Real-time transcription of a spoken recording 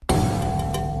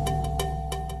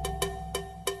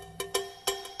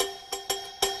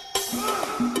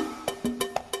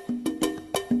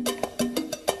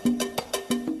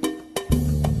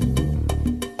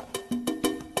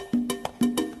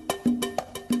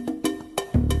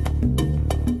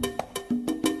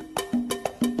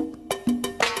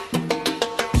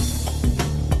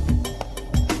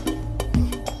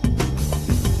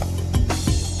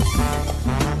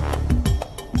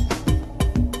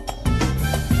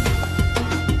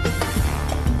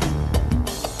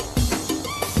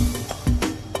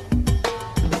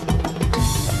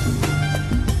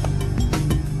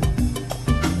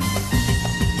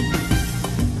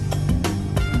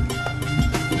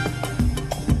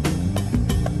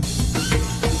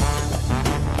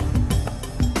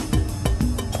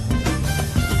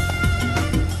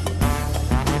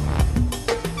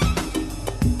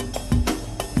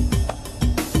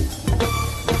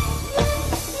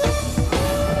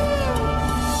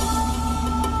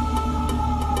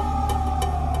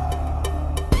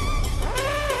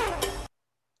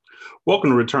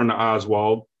Welcome to Return to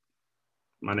Oswald.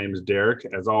 My name is Derek.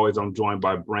 As always, I'm joined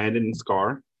by Brandon and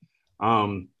Scar.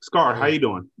 Scar, how you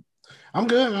doing? I'm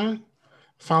good, man.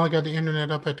 Finally got the internet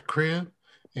up at the crib.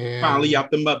 Finally And out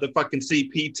the motherfucking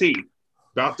CPT.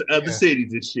 About the other yeah,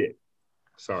 cities and shit.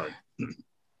 Sorry.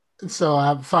 so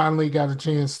I finally got a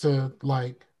chance to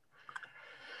play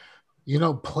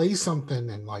something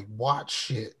and watch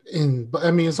shit. But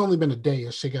I mean, it's only been a day.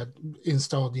 Shit got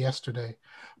installed yesterday.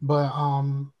 But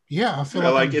yeah, I feel Yeah,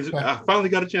 like like I'm back. I finally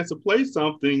got a chance to play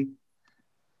something.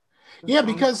 Yeah,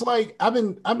 because I've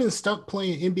been stuck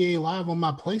playing NBA Live on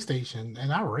my PlayStation,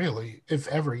 and I rarely, if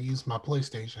ever, use my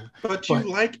PlayStation. But you But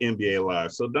like NBA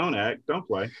Live, so don't act, don't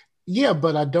play. yeah,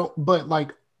 but I don't. But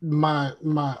like my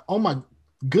all my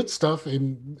good stuff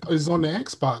is on the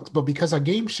Xbox. But because I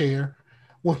game share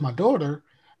with my daughter,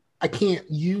 I can't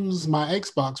use my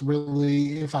Xbox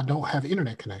really if I don't have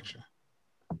internet connection.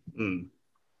 Mm.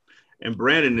 And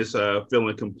Brandon is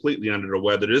feeling completely under the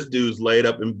weather. This dude's laid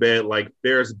up in bed like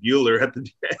Ferris Bueller at the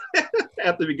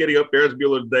at the beginning of Ferris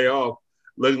Bueller's Day Off,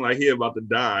 looking like he about to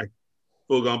die.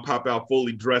 Full gonna pop out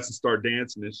fully dressed and start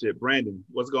dancing and shit. Brandon,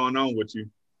 what's going on with you?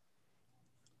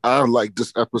 I like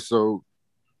this episode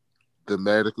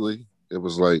thematically. It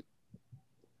was like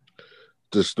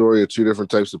the story of two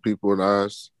different types of people in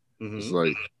Oz. It's Mm-hmm.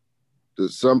 like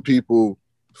some people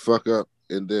fuck up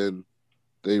and then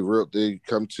they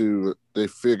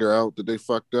figure out that they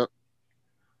fucked up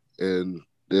and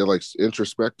they're like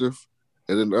introspective,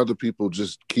 and then other people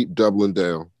just keep doubling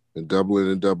down and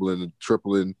doubling and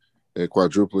tripling and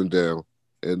quadrupling down,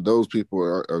 and those people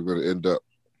are going to end up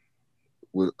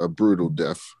with a brutal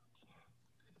death.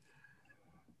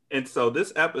 And so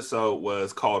this episode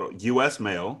was called U.S.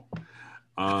 Mail,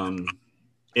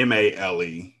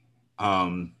 Male,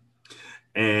 um,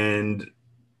 and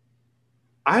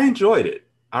I enjoyed it.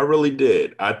 I really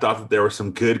did. I thought that there were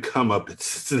some good come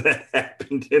ups that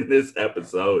happened in this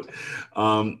episode,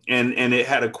 and it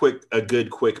had a good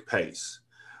quick pace.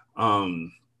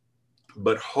 Um,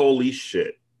 but holy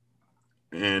shit,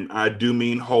 and I do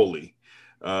mean holy.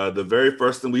 The very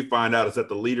first thing we find out is that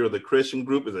the leader of the Christian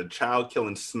group is a child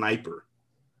killing sniper.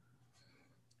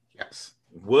 Yes.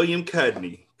 William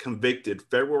Cudney, convicted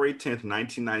February 10th,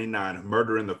 1999, of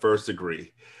murder in the first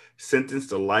degree, sentenced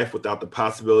to life without the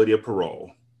possibility of parole.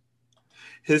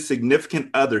 His significant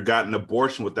other got an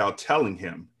abortion without telling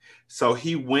him, so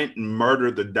he went and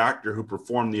murdered the doctor who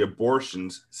performed the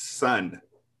abortion's son,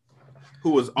 who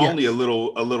was only a Yes.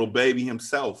 little baby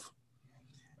himself.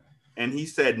 And he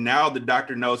said, now the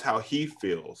doctor knows how he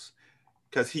feels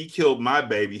because he killed my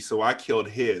baby, so I killed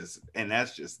his. And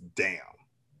that's just damn.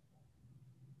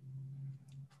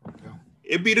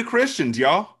 It be the Christians,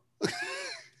 y'all.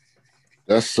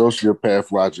 That's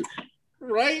sociopath logic.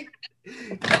 Right?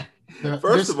 The,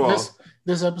 First this of all, this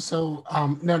this episode.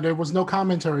 No, there was no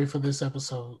commentary for this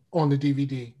episode on the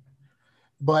DVD,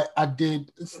 but I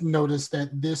did notice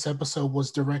that this episode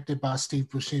was directed by Steve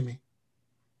Buscemi.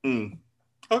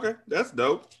 Okay, that's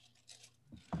dope.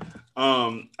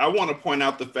 I want to point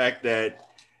out the fact that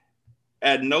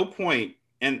at no point,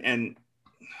 and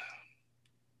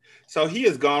so he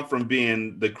has gone from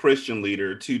being the Christian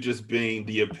leader to just being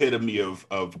the epitome of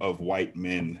white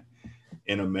men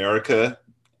in America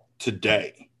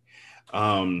today.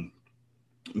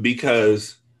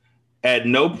 Because at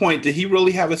no point did he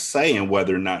really have a say in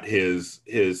whether or not his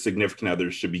significant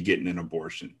other should be getting an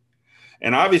abortion.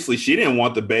 And obviously she didn't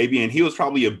want the baby, and he was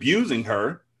probably abusing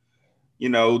her,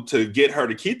 to get her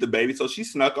to keep the baby. So she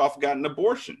snuck off and got an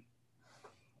abortion.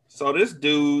 So this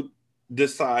dude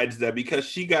decides that because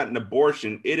she got an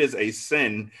abortion, it is a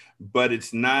sin, but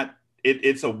it's not,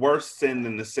 it's a worse sin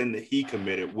than the sin that he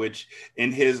committed, which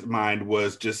in his mind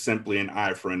was just simply an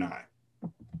eye for an eye.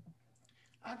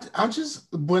 I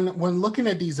just when looking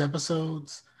at these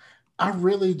episodes, I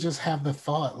really just have the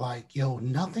thought like, yo,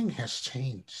 nothing has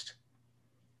changed.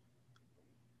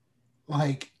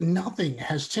 Like nothing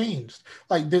has changed.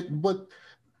 Like that, what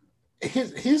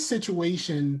his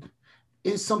situation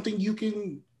is something you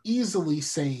can easily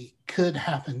say could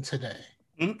happen today.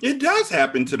 It does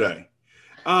happen today.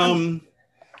 I'm,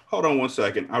 Hold on one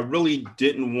second. I really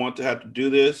didn't want to have to do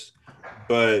this,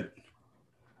 but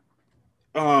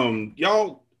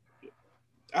y'all,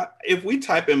 if we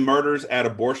type in murders at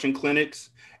abortion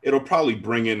clinics, it'll probably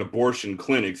bring in abortion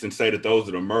clinics and say that those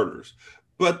are the murders.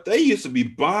 But they used to be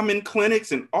bombing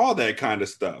clinics and all that kind of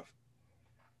stuff.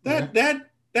 yeah.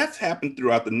 That's happened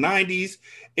throughout the 90s.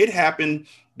 It happened.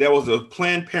 There was a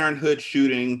Planned Parenthood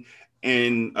shooting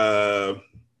in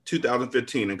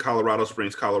 2015 in Colorado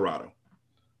Springs, Colorado.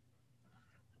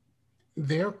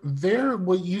 There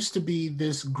what used to be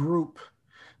this group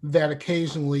that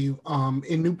occasionally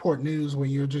in Newport News, when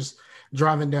you're just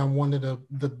driving down one of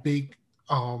the big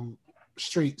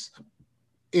streets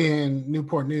in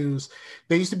Newport News,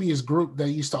 there used to be this group that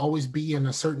used to always be in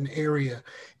a certain area.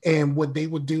 And what they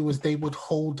would do is they would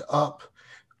hold up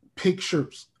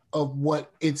pictures of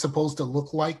what it's supposed to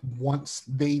look like once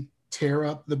they tear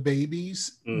up the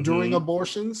babies during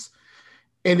abortions.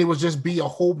 And it would just be a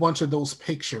whole bunch of those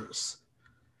pictures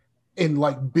in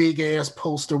like big ass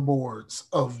poster boards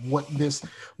of what this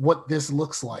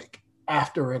looks like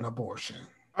after an abortion.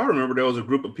 I remember there was a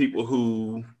group of people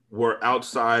who were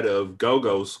outside of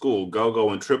Go-Go's school,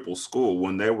 Go-Go and Triple school,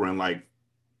 when they were in like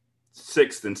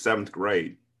 6th and 7th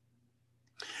grade.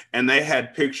 And they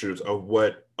had pictures of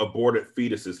what aborted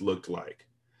fetuses looked like.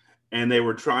 And they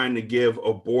were trying to give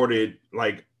aborted,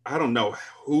 like, I don't know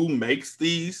who makes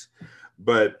these,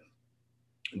 but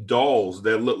dolls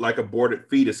that look like aborted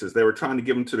fetuses. They were trying to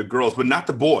give them to the girls, but not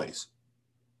the boys.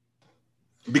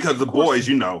 Because the boys,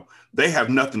 you know, they have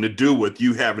nothing to do with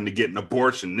you having to get an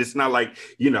abortion. It's not like,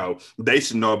 you know, they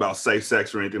should know about safe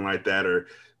sex or anything like that,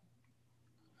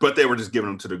 but they were just giving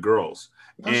them to the girls.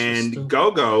 That's and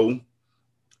Go-Go,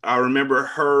 I remember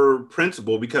her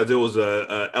principal, because it was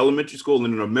a elementary school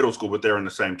and a middle school, but they're on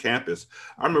the same campus.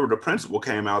 I remember the principal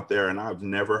came out there, and I've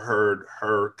never heard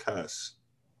her cuss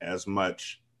as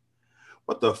much.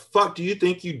 What the fuck do you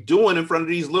think you doing in front of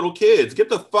these little kids? Get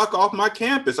the fuck off my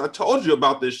campus. I told you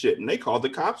about this shit. And they called the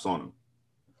cops on them.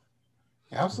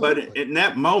 Absolutely. But in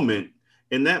that moment,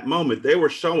 they were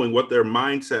showing what their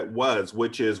mindset was,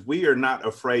 which is we are not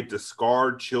afraid to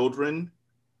scar children,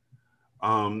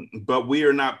 but we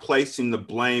are not placing the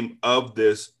blame of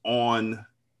this on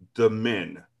the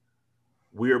men.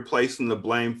 We are placing the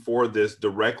blame for this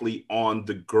directly on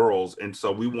the girls. And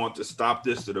so we want to stop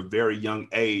this at a very young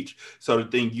age. So the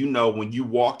thing, you know, when you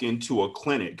walk into a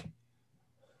clinic,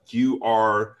 you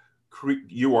are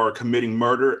committing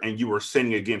murder and you are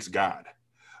sinning against God.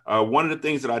 One of the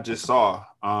things that I just saw,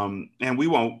 and you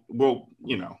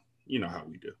know how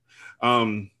we do.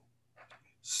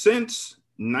 Since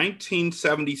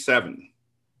 1977,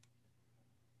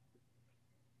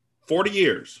 40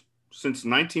 years. Since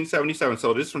 1977,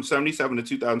 so this is from 77 to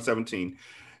 2017,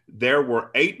 there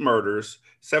were 8 murders,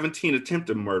 17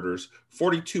 attempted murders,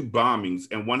 42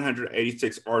 bombings, and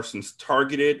 186 arsons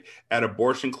targeted at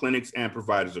abortion clinics and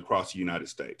providers across the United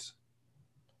States.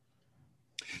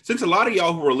 Since a lot of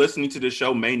y'all who are listening to this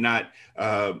show may not,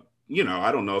 you know,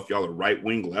 I don't know if y'all are right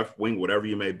wing, left wing, whatever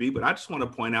you may be, but I just want to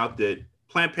point out that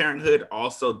Planned Parenthood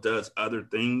also does other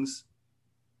things,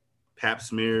 pap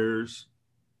smears,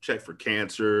 check for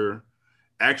cancer,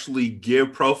 actually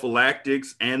give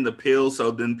prophylactics and the pills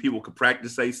so then people could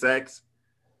practice safe sex.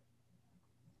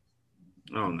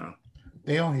 I don't know.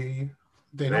 They don't hear you.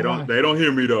 They don't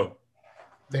hear me though.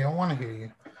 They don't want to hear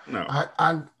you. No.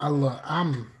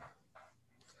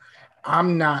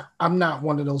 I'm not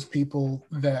one of those people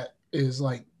that is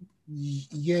like,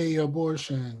 yay,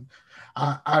 abortion.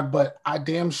 But I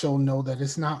damn sure know that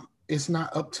it's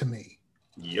not up to me.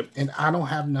 Yep. And I don't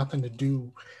have nothing to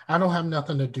do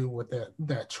with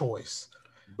that choice.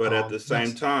 But at the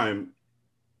same time,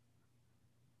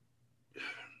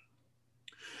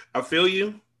 I feel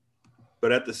you.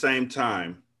 But at the same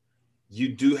time, you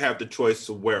do have the choice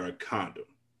to wear a condom.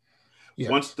 Yes.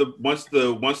 Once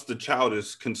the child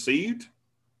is conceived,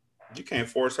 you can't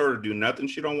force her to do nothing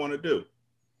she don't want to do.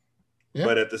 Yep.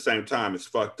 But at the same time, it's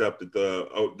fucked up that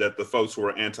the folks who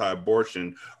are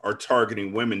anti-abortion are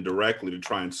targeting women directly to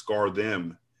try and scar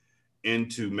them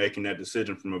into making that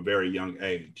decision from a very young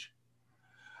age.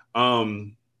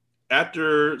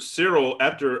 After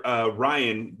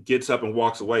Ryan gets up and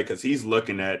walks away, because he's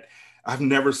looking at, I've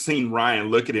never seen Ryan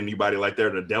look at anybody like they're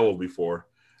the devil before,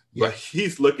 but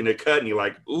he's looking at Cudney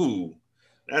like, ooh,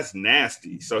 that's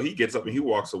nasty. So he gets up and he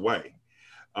walks away.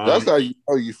 That's how you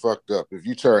know you fucked up, if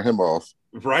you turn him off.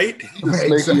 Right? He's the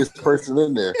snakiest person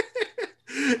in there.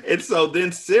 And so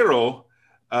then Cyril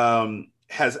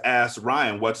has asked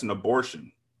Ryan, what's an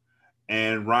abortion?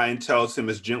 And Ryan tells him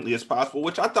as gently as possible,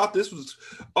 which I thought this was,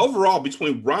 overall,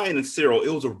 between Ryan and Cyril, it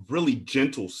was a really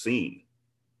gentle scene.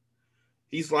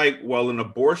 He's like, well, an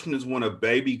abortion is when a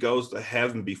baby goes to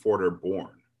heaven before they're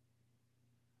born.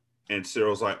 And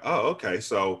Cyril's like, oh, okay.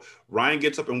 So Ryan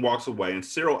gets up and walks away. And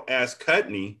Cyril asks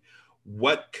Cudney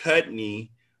what Cudney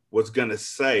was going to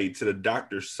say to the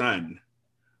doctor's son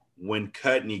when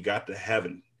Cudney got to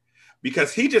heaven.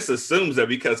 Because he just assumes that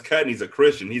because Cudney's a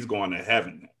Christian, he's going to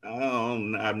heaven.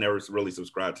 I've never really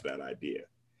subscribed to that idea.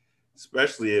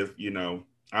 Especially if, you know,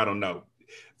 I don't know.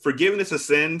 Forgiveness of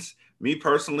sins, me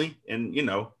personally, and, you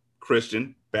know,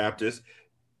 Christian, Baptist,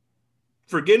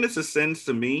 forgiveness of sins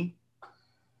to me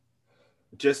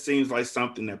just seems like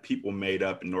something that people made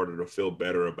up in order to feel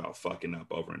better about fucking up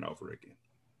over and over again.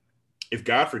 If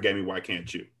God forgave me, why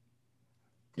can't you?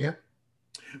 Yeah.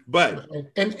 But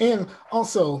and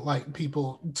also like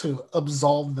people to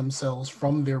absolve themselves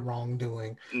from their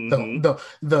wrongdoing. mm-hmm.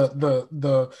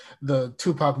 The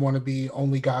Tupac wannabe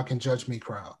only God can judge me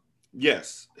crowd.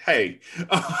 Yes. Hey.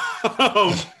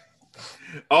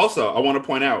 Also, I want to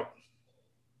point out,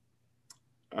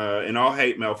 and all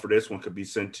hate mail for this one could be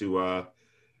sent to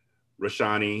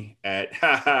Rashani at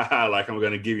like I'm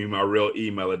going to give you my real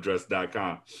email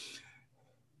address.com.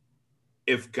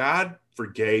 If God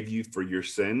forgave you for your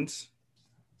sins,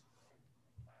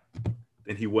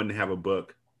 then he wouldn't have a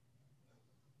book.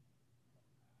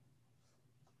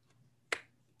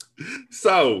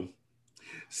 So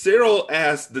Cyril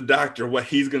asked the doctor what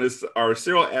he's going to, or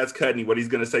Cyril asked Cudney what he's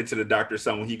going to say to the doctor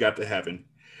son when he got to heaven.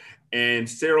 And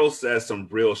Cyril says some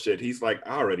real shit. He's like,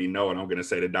 I already know what I'm going to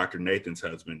say to Dr. Nathan's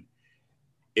husband,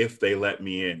 if they let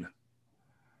me in.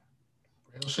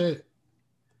 Real shit.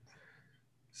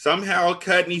 Somehow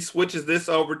Cudney switches this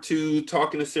over to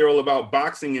talking to Cyril about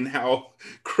boxing and how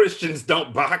Christians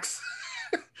don't box.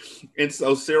 And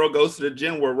so Cyril goes to the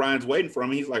gym where Ryan's waiting for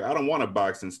him. He's like, I don't want to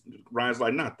box. And Ryan's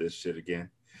like, not this shit again.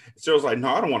 Cyril's like, no,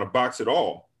 I don't want to box at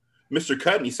all. Mr.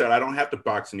 Cudney said, I don't have to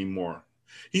box anymore.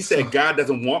 He said, God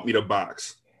doesn't want me to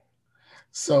box.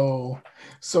 So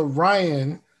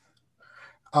Ryan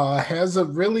has a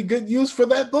really good use for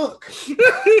that book.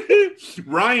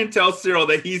 Ryan tells Cyril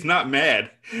that he's not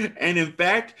mad. And in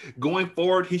fact, going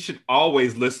forward, he should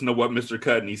always listen to what Mr.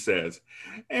 Cudney says.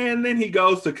 And then he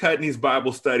goes to Cudney's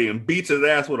Bible study and beats his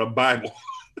ass with a Bible.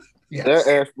 Yes. That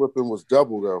ass whipping was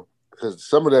double, though, because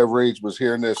some of that rage was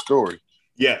hearing that story.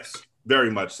 Yes,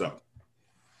 very much so.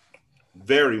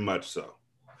 Very much so.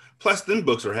 Plus, them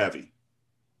books are heavy.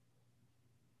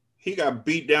 He got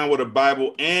beat down with a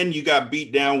Bible, and you got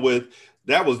beat down with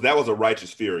that was a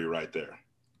righteous fury right there.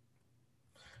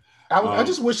 I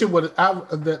just wish it would.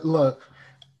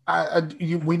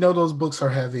 We know those books are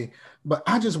heavy, but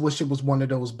I just wish it was one of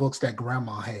those books that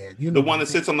Grandma had. You know, the one that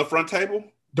sits on the front table.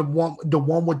 The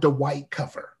one with the white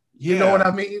cover. You know what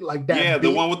I mean? Like that. Yeah,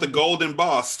 the one with the gold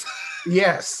embossed.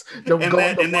 Yes,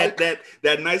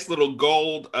 that nice little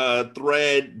gold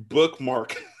thread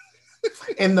bookmark.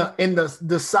 And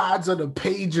the sides of the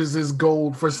pages is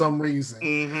gold for some reason.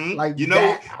 Mm-hmm. Like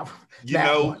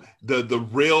the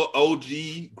real OG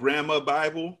Grandma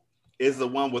Bible is the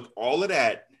one with all of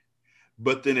that,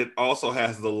 but then it also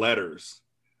has the letters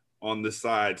on the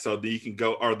side, so that you can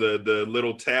go, or the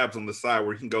little tabs on the side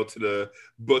where you can go to the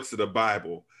books of the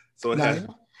Bible. So it has.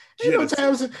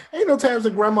 Ain't no tabs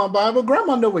in Grandma Bible.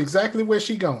 Grandma know exactly where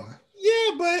she going.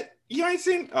 Yeah, but you ain't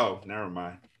seen. Oh, never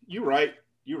mind. You're right.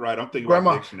 I'm thinking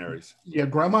about dictionaries. Yeah,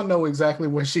 Grandma know exactly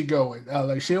where she going.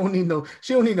 Like she don't need no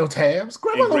tabs.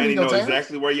 Grandma don't need no tabs.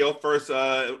 Exactly where your first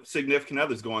significant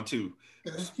other's going to.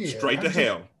 Yeah, straight to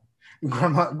hell.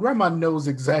 Grandma knows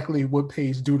exactly what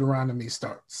page Deuteronomy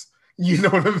starts. You know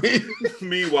what I mean?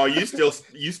 Meanwhile, you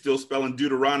still spelling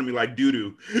Deuteronomy like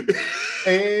doo-doo.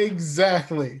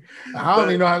 Exactly. I don't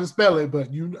even know how to spell it, but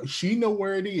she know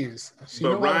where it is.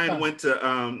 But Ryan went to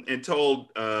and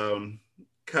told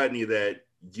Cudney that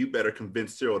you better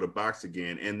convince Cyril to box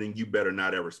again, and then you better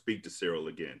not ever speak to Cyril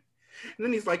again. And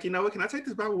then he's like, you know what? Can I take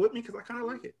this Bible with me? Because I kind of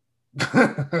like it.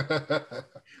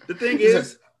 The thing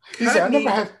is, he said, I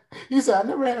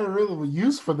never had a real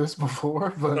use for this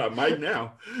before, but I might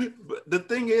now. But the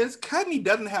thing is, Cudney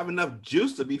doesn't have enough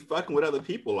juice to be fucking with other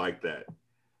people like that.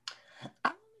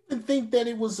 I don't think that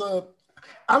it was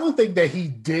I don't think that he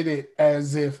did it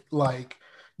as if like,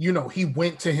 you know, he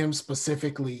went to him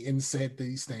specifically and said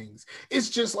these things. It's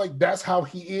just like, that's how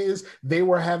he is. They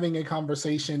were having a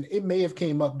conversation. It may have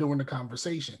came up during the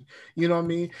conversation. You know what I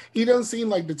mean? He doesn't seem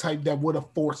like the type that would have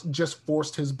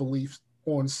forced his beliefs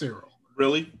on Cyril.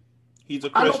 Really? He's a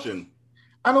Christian.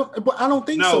 I don't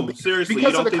think so. No, seriously,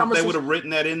 you don't think they would have written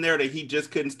that in there, that he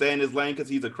just couldn't stay in his lane because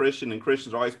he's a Christian and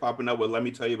Christians are always popping up with, let me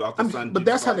tell you about the son. But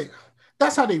that's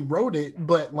how they wrote it.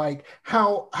 But like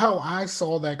how I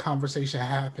saw that conversation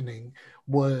happening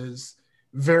was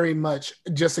very much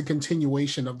just a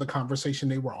continuation of the conversation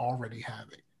they were already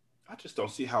having. I just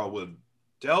don't see how it would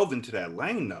delve into that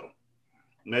lane though.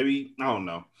 Maybe, I don't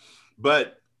know.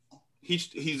 But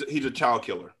he's a child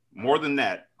killer. More than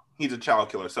that, he's a child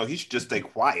killer. So he should just stay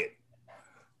quiet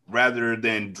rather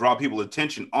than draw people's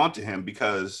attention onto him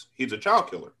because he's a child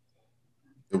killer.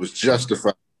 It was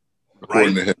justified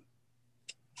according to him.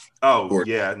 Oh,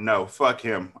 yeah, no, fuck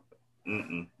him.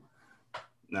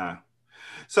 Nah.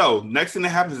 So, next thing that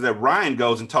happens is that Ryan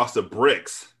goes and talks to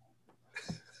Bricks.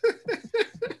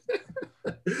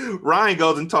 Ryan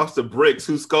goes and talks to Bricks,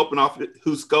 who's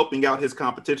scoping out his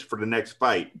competition for the next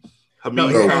fight. No,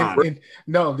 Hamid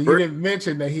Khan. you didn't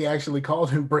mention that he actually called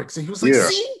him Bricks. And he was like, Yeah.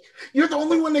 see, you're the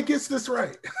only one that gets this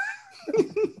right.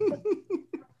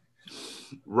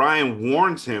 Ryan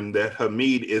warns him that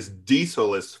Hamid is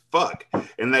diesel as fuck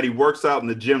and that he works out in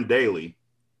the gym daily.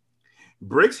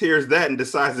 Bricks hears that and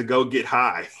decides to go get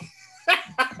high.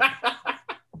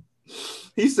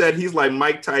 He said he's like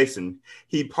Mike Tyson.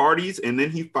 He parties and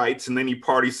then he fights and then he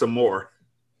parties some more.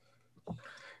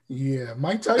 Yeah,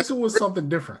 Mike Tyson was something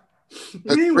different.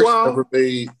 Has Meanwhile, Bricks ever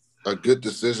made a good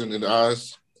decision in the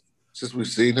eyes since we've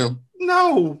seen him?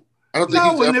 no. I don't think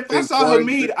No, he's and ever if I been saw one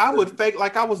Hamid, big- I would fake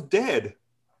like I was dead.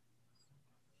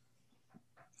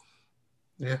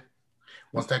 Yeah.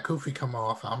 Once that kufi come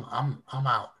off, I'm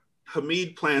out.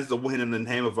 Hamid plans to win in the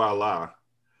name of Allah.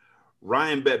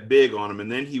 Ryan bet big on him,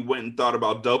 and then he went and thought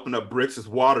about doping up Bricks'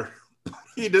 water.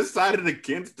 He decided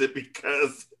against it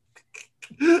because,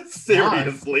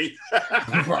 seriously.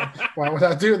 Why would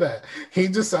I do that? He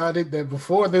decided that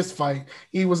before this fight,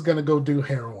 he was going to go do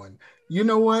heroin. You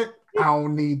know what? I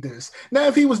don't need this. Now,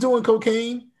 if he was doing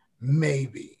cocaine,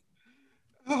 maybe.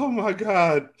 Oh my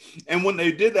God. And when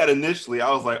they did that initially, I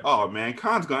was like, oh man,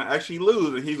 Khan's going to actually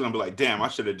lose. And he's going to be like, damn, I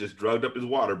should have just drugged up his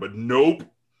water. But nope.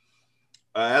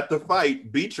 At the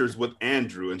fight, Beecher's with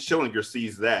Andrew, and Schillinger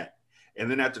sees that.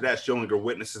 And then after that, Schillinger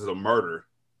witnesses a murder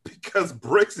because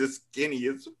Bricks is skinny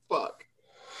as fuck.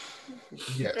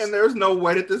 Yes. And there's no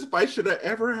way that this fight should have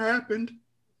ever happened.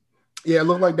 Yeah, it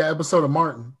looked like that episode of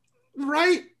Martin.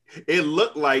 Right? It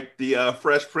looked like the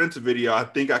Fresh Prince video. I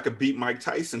think I could beat Mike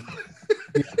Tyson.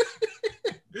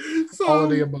 All of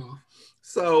the above.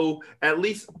 So at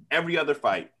least every other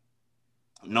fight,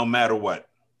 no matter what,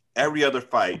 every other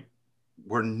fight,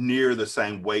 we're near the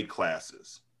same weight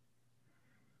classes.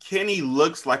 Kenny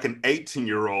looks like an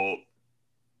 18-year-old,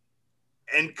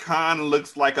 and Khan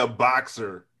looks like a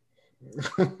boxer.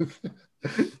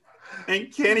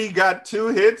 And Kenny got 2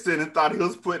 hits in and thought he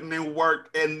was putting in work,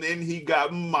 and then he got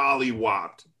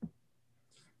mollywopped.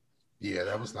 Yeah,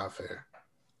 that was not fair.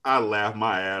 I laughed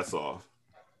my ass off.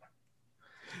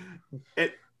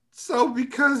 And so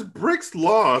because Bricks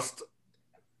lost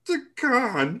to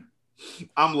Khan,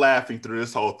 I'm laughing through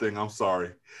this whole thing. I'm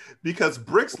sorry. Because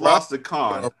Bricks lost to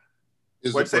Khan.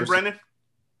 What'd you say, Brendan?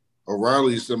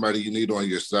 O'Reilly is somebody you need on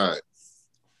your side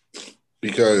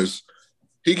because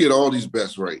he get all these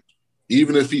bets right,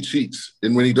 even if he cheats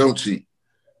and when he don't cheat.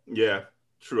 Yeah,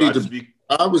 true.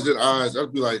 I was in eyes.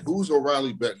 I'd be like, "Who's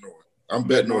O'Reilly betting on?" I'm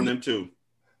betting on them too.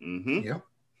 Mm-hmm. Yeah.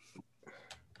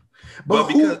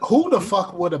 But who the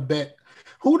fuck would have bet?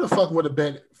 Who the fuck would have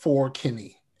bet for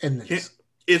Kenny in this?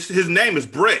 His name is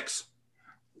Bricks.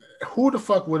 Who the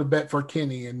fuck would have bet for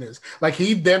Kenny in this? Like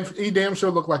he damn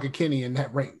sure looked like a Kenny in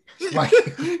that ring. Like you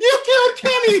killed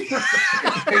Kenny.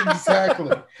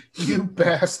 Exactly. You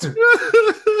bastard.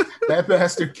 That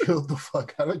bastard killed the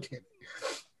fuck out of Kenny.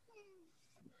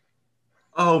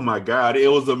 Oh my God, it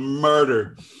was a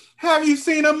murder. Have you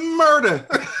seen a murder?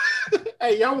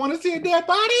 Hey, y'all want to see a dead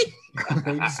body?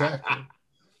 Exactly.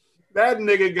 That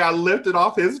nigga got lifted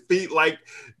off his feet like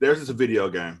there's this video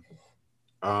game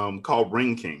called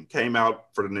Ring King. Came out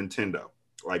for the Nintendo,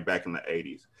 like back in the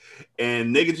 80s.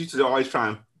 And niggas used to always try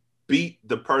and beat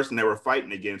the person they were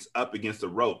fighting against up against the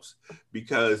ropes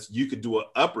because you could do an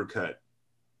uppercut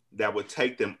that would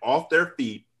take them off their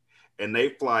feet and they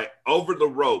fly over the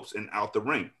ropes and out the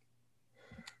ring.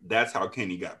 That's how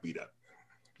Kenny got beat up.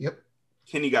 Yep.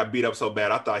 Kenny got beat up so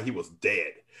bad, I thought he was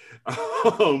dead.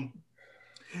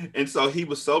 And so he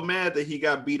was so mad that he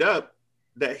got beat up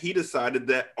that he decided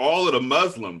that all of the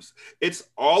Muslims, it's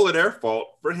all of their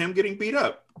fault for him getting beat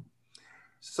up.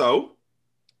 So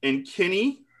in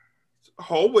Kenny's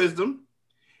whole wisdom,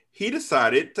 he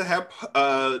decided to have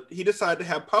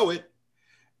Poet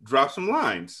drop some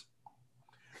lines.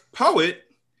 Poet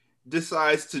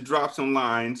decides to drop some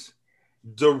lines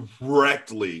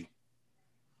directly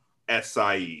at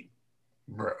Saeed.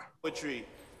 Bruh. Poetry.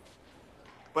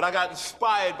 But I got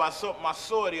inspired by something I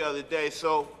saw the other day.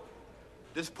 So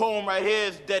this poem right here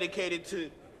is dedicated to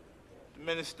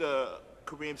Minister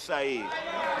Kareem Saeed.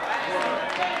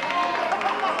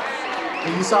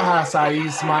 And you saw how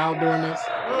Saeed smiled during this?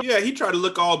 Yeah, he tried to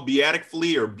look all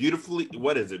beatically or beautifully.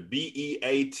 What is it?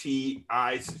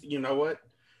 B-E-A-T-I. You know what?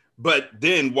 But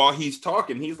then while he's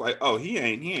talking, he's like, "Oh, he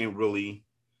ain't really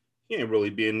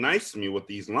being nice to me with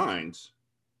these lines."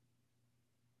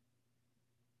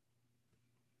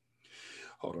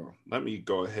 Hold on. Let me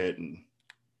go ahead and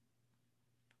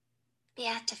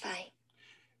beatify.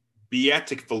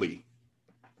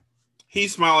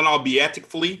 He's smiling all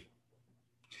beatically.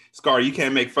 Scar, you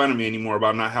can't make fun of me anymore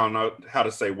about not how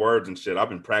to say words and shit. I've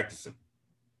been practicing.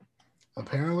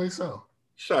 Apparently so.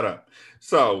 Shut up.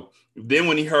 So then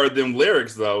when he heard them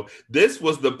lyrics, though, this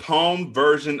was the poem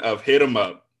version of Hit 'Em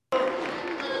Up.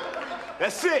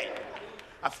 That's it.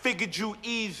 I figured you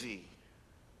easy.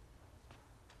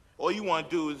 All you want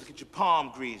to do is get your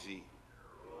palm greasy.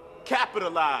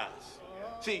 Capitalize.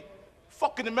 See,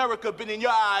 fucking America been in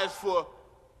your eyes for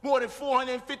more than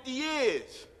 450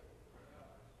 years.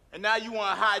 And now you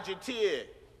want to hide your tear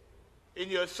in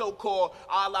your so-called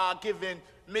Allah-given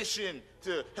mission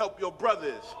to help your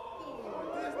brothers.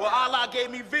 Well, Allah gave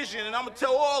me vision, and I'm going to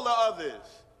tell all the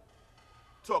others.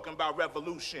 Talking about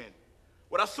revolution.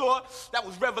 What I saw, that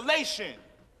was revelation.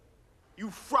 You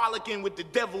frolicking with the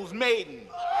devil's maiden.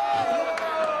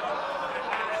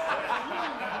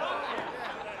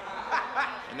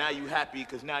 And now you happy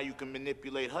because now you can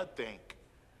manipulate her think.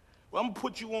 Well, I'm gonna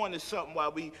put you on to something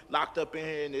while we locked up in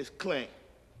here in this clink.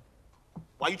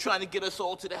 Why you trying to get us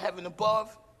all to the heaven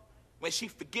above? When she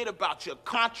forget about your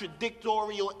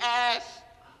contradictorial ass?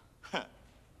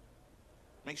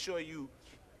 Make sure you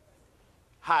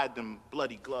hide them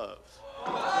bloody gloves.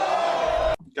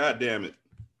 God damn it.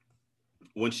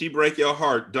 When she break your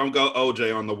heart, don't go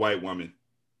OJ on the white woman.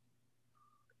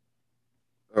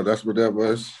 Oh, that's what that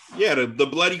was? Yeah, the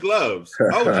bloody gloves.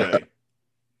 OJ.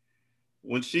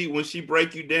 When she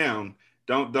break you down,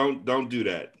 don't do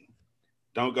that.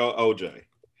 Don't go OJ.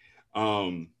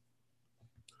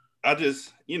 I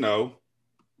just,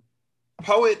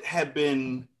 Poet had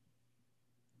been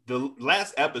the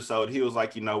last episode, he was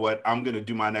like, you know what, I'm gonna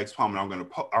do my next poem and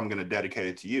I'm gonna dedicate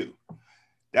it to you.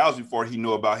 That was before he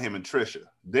knew about him and Trisha.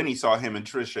 Then he saw him and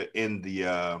Trisha in the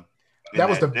that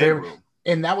was the very room.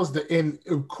 And that was the in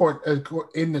court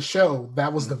in the show.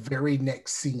 That was the very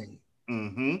next scene.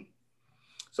 Mm-hmm.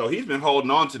 So he's been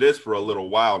holding on to this for a little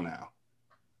while now.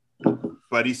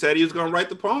 But he said he was gonna write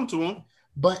the poem to him.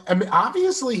 But I mean,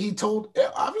 obviously he told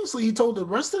the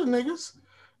rest of the niggas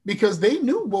because they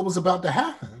knew what was about to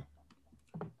happen.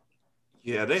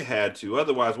 Yeah, they had to.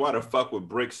 Otherwise, why the fuck would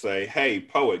Brick say, "Hey,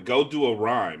 Poet, go do a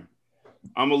rhyme.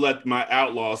 I'm gonna let my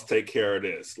outlaws take care of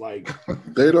this." Like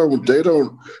they don't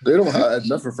hide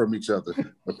nothing from each other.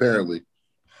 Apparently,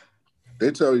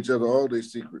 they tell each other all their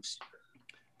secrets.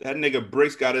 That nigga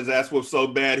Bricks got his ass whooped so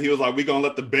bad, he was like, "We gonna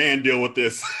let the band deal with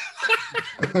this."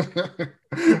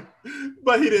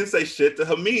 But he didn't say shit to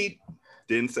Hamid,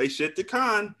 didn't say shit to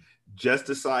Khan, just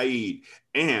to Saeed.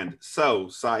 And so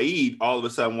Saeed all of a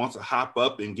sudden wants to hop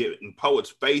up and get in Poet's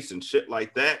face and shit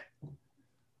like that.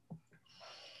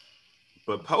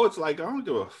 But Poet's like, I don't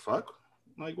give a fuck.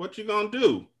 Like, what you gonna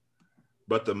do?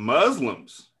 But the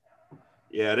Muslims,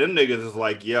 yeah, them niggas is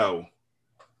like, yo,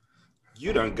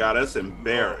 you done got us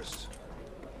embarrassed.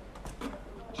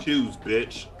 Choose,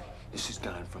 bitch. This has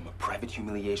gone from a private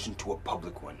humiliation to a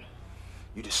public one.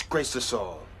 You disgrace us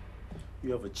all.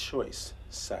 You have a choice,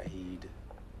 Saeed.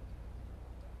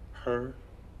 Her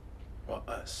or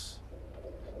us.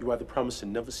 You either promise to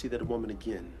never see that woman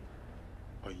again,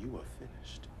 or you are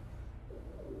finished.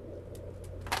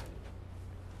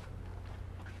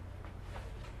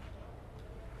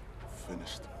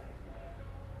 Finished.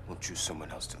 We'll choose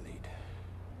someone else to lead.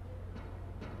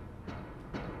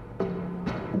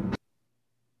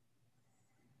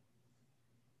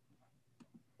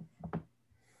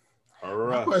 All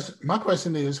right. My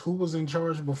question is, who was in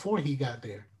charge before he got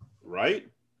there? Right?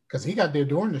 Because he got there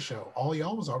during the show. All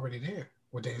y'all was already there.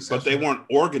 But they weren't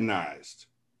organized.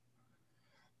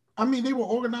 I mean, they were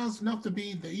organized enough to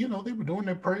be, they were doing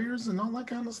their prayers and all that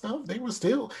kind of stuff.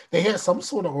 They had some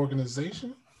sort of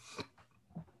organization.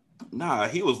 Nah,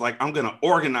 he was like, I'm going to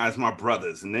organize my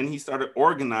brothers. And then he started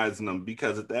organizing them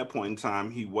because at that point in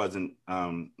time, he wasn't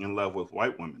in love with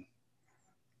white women.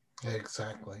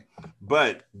 Exactly.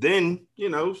 But then,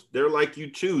 they're like,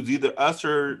 you choose either us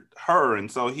or her.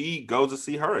 And so he goes to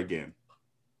see her again.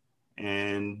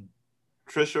 And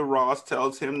Trisha Ross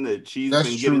tells him that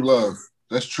That's true love.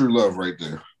 That's true love right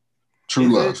there. True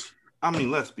love. I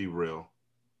mean, let's be real.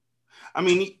 I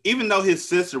mean, even though his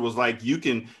sister was like, you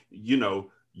can, you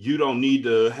don't need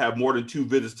to have more than 2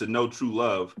 visits to know true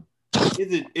love.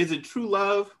 Is it true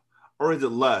love or is it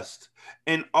lust?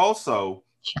 And also,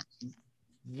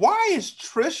 why is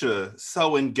Trisha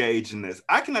so engaged in this?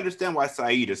 I can understand why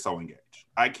Saeed is so engaged.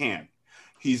 I can.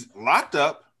 He's locked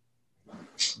up.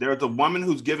 There's a woman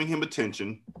who's giving him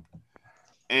attention,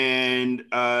 and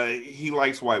he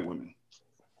likes white women.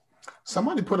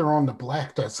 Somebody put her on the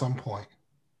black at some point.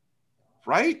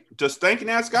 Right? Does stinking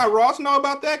ass Scott Ross know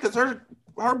about that? Because her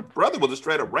brother was a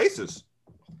straight up racist.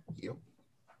 Yep.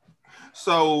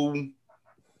 So,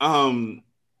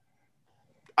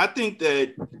 I I think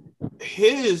that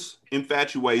his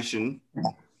infatuation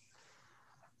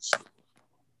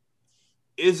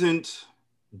isn't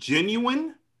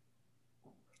genuine.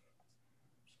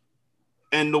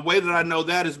 And the way that I know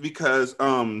that is because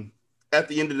at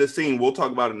the end of the scene, we'll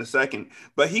talk about it in a second,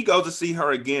 but he goes to see her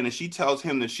again and she tells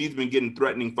him that she's been getting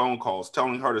threatening phone calls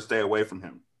telling her to stay away from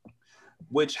him.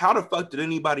 Which, how the fuck did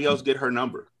anybody else get her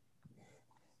number?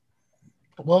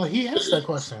 Well, he asked that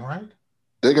question, right?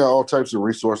 They got all types of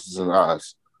resources and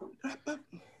eyes. But,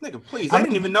 nigga, please, I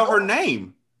didn't even know her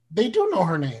name. They do know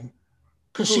her name.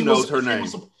 Because Who knows her name?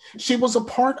 She was a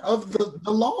part of the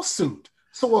lawsuit.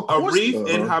 So of course,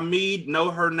 Arif and Hamid know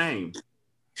her name.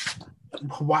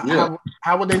 Why? Yeah.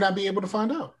 How would they not be able to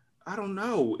find out? I don't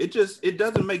know. It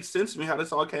doesn't make sense to me how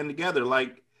this all came together.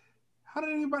 Like,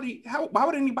 why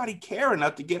would anybody care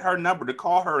enough to get her number to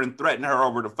call her and threaten her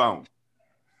over the phone?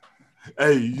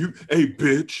 Hey,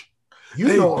 bitch.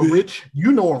 Bitch.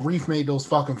 You know Arif made those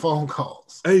fucking phone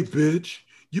calls. Hey, bitch.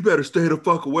 You better stay the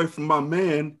fuck away from my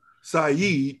man,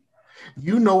 Saeed.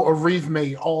 You know Arif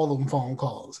made all them phone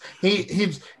calls.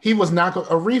 Arif was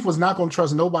not going to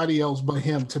trust nobody else but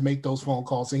him to make those phone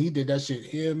calls, and he did that shit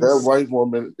That white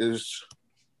woman is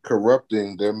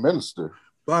corrupting their minister.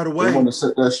 By the way, they want to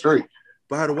set that straight.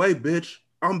 By the way, bitch,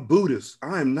 I'm Buddhist.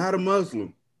 I am not a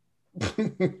Muslim.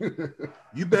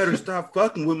 You better stop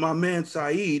fucking with my man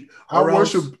Saeed. I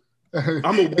worship.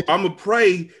 I'm a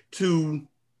pray to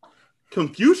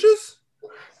Confucius.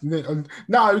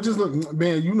 No, it just look,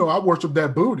 man. You know, I worship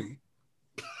that booty.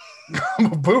 I'm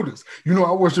a Buddhist. You know,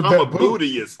 I worship that booty.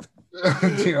 Buddhist.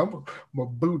 Yeah, I'm a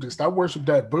Buddhist. I worship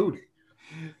that booty.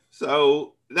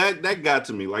 So that got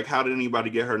to me. Like, how did anybody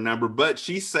get her number? But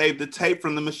she saved the tape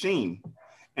from the machine,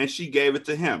 and she gave it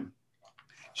to him.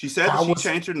 She said that she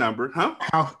changed her number, huh?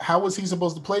 How was he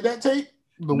supposed to play that tape?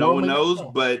 No one knows.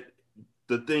 But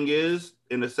the thing is,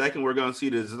 in a second, we're going to see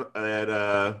this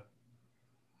that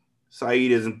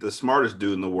Saeed isn't the smartest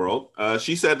dude in the world.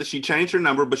 She said that she changed her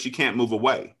number, but she can't move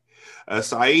away.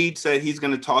 Saeed said he's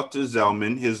going to talk to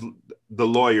Zelman, the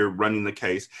lawyer running the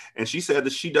case, and she said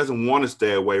that she doesn't want to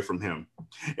stay away from him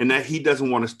and that he doesn't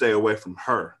want to stay away from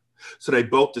her. So they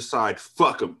both decide,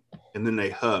 fuck him, and then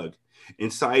they hug.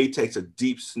 And Saeed takes a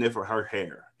deep sniff of her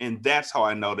hair. And that's how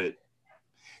I know that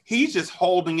he's just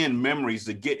holding in memories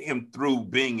to get him through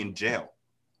being in jail.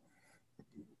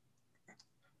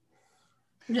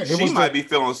 Yeah, she might be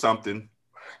feeling something.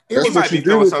 He might be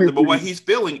feeling something, but what he's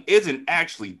feeling isn't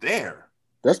actually there.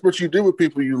 That's what you do with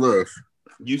people you love.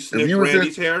 You sniff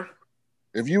Randy's hair?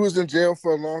 If you was in jail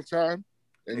for a long time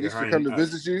and used to come to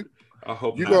visit you,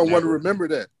 you're going to want to remember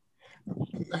that.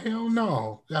 Hell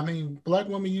no. I mean, black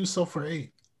women use soap for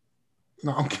 8.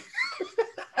 No, I'm kidding.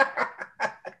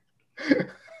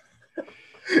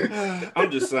 I'm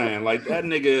just saying, like, that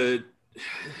nigga,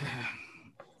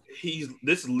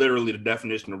 this is literally the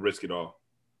definition of risk it all.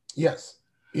 Yes.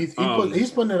 He's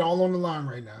putting it all on the line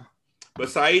right now. But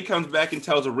Saeed comes back and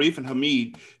tells Arif and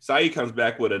Hamid. Saeed comes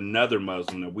back with another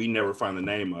Muslim that we never find the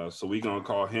name of. So we're going to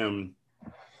call him.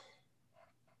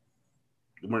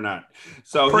 We're not.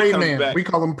 So Pray he comes Man. back. We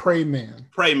call him Pray Man.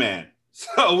 Pray Man.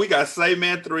 So we got Say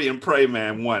Man 3 and Pray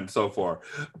Man 1 so far.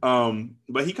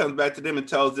 But he comes back to them and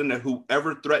tells them that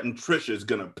whoever threatened Trisha is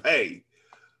going to pay.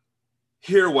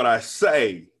 Hear what I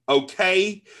say,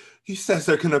 okay? He says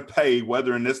they're going to pay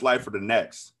whether in this life or the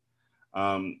next.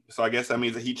 So I guess that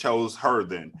means that he chose her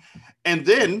then. And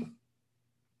then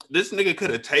this nigga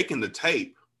could have taken the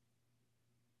tape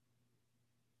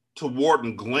to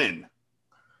Warden Glenn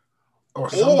or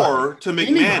to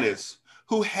McManus,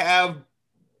 who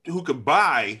could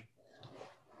buy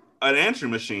an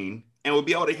answering machine and would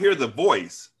be able to hear the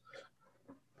voice.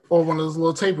 Or one of those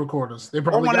little tape recorders. Or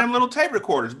one of them little tape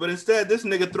recorders. But instead, this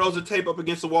nigga throws the tape up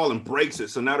against the wall and breaks it.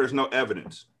 So now there's no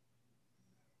evidence.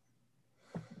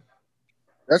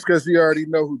 That's because he already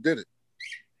know who did it.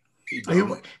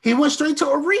 He went straight to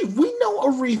Arif. We know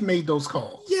Arif made those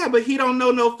calls. Yeah, but he don't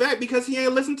know no fact because he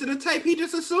ain't listened to the tape. He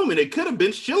just assuming it could have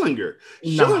been Schillinger.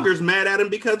 Schillinger's mad at him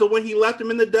because of when he left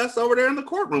him in the dust over there in the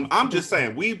courtroom. I'm just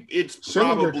saying, it's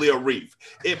probably Arif.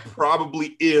 It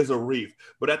probably is Arif.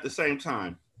 But at the same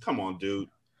time, come on, dude.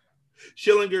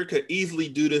 Schillinger could easily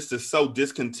do this to sow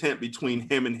discontent between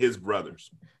him and his brothers.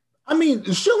 I mean,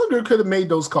 Schillinger could have made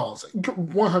those calls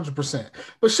 100%.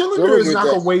 But Schillinger is not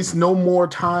going to waste no more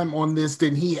time on this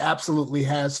than he absolutely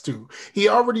has to. He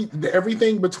already,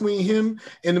 everything between him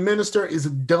and the minister is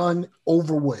done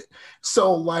over with.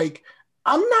 So, like,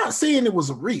 I'm not saying it was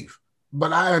Arif,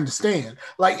 but I understand.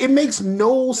 Like, it makes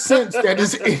no sense that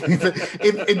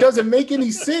it doesn't make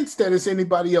any sense that it's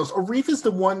anybody else. Arif is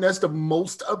the one that's the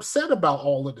most upset about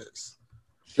all of this.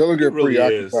 Dillinger really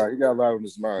preoccupied. He got a lot on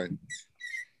his mind.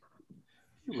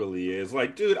 He really is.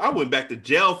 Like, dude, I went back to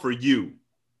jail for you.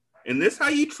 And this how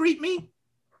you treat me?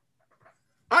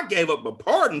 I gave up a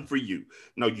pardon for you.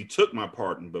 No, you took my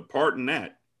pardon, but pardon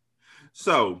that.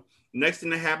 So, next thing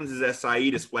that happens is that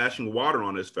Saeed is splashing water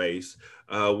on his face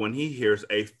when he hears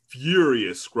a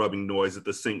furious scrubbing noise at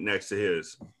the sink next to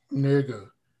his. Nigga.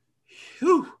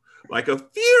 Whew, like a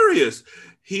furious.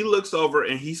 He looks over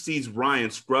and he sees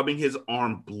Ryan scrubbing his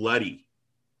arm bloody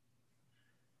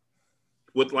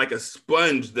with like a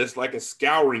sponge that's like a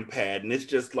scouring pad, and it's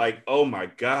just like, oh my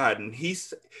God. And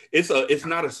it's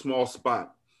not a small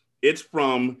spot. It's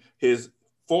from his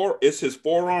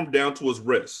forearm down to his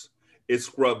wrist. It's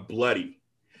scrubbed bloody.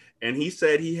 And he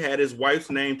said he had his wife's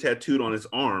name tattooed on his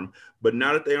arm, but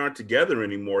now that they aren't together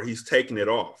anymore, he's taken it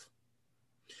off.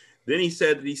 Then he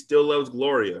said that he still loves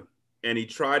Gloria, and he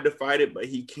tried to fight it, but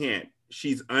he can't.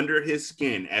 She's under his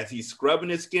skin. As he's scrubbing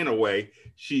his skin away,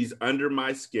 she's under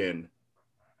my skin.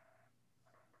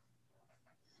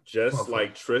 Just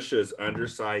like Trisha is under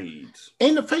Saeed's.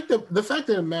 And the fact of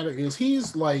the matter is,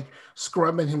 he's like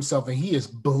scrubbing himself and he is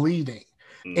bleeding.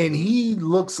 Mm-hmm. And he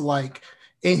looks like,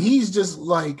 and he's just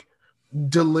like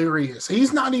delirious.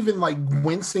 He's not even like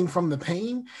wincing from the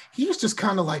pain. He's just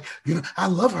kind of like, I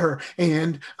love her.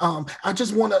 And I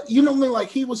just want to, like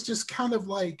he was just kind of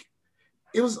like,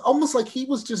 it was almost like he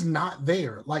was just not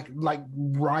there. Like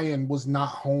Ryan was not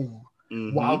home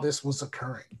while this was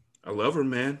occurring. I love her,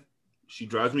 man. She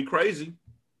drives me crazy.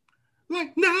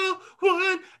 Like no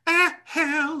one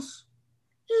else.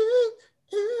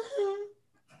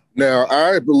 Now,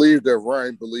 I believe that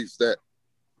Ryan believes that.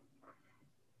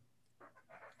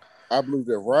 I believe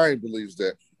that Ryan believes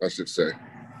that, I should say.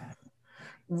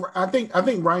 I think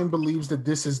Ryan believes that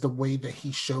this is the way that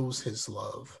he shows his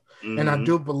love. Mm-hmm. And I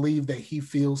do believe that he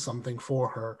feels something for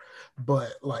her.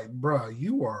 But like, bruh,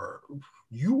 you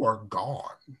are gone.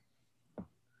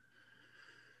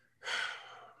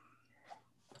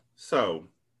 So,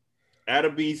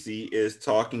 Adebisi is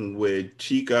talking with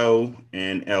Chico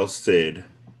and El Cid.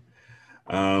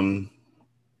 And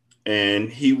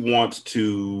he wants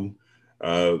to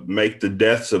make the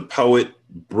deaths of Poet,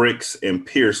 Bricks, and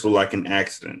Pierce look like an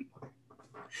accident.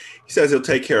 He says he'll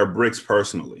take care of Bricks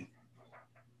personally.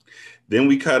 Then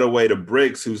we cut away to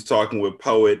Bricks, who's talking with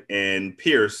Poet and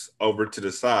Pierce over to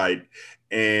the side.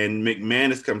 And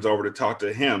McManus comes over to talk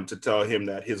to him to tell him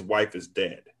that his wife is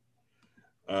dead.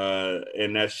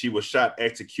 And that she was shot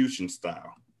execution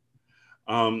style.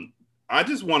 I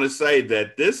just want to say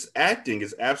that this acting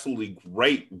is absolutely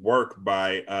great work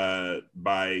by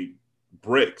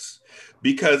Bricks,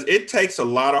 because it takes a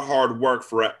lot of hard work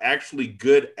for an actually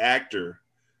good actor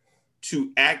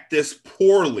to act this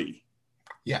poorly.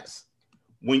 Yes.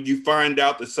 When you find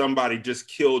out that somebody just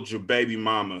killed your baby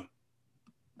mama.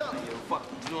 You know what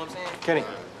I'm saying? Kenny.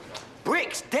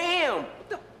 Bricks, damn! What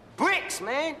the Bricks,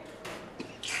 man?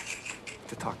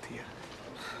 To talk to you.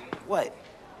 What?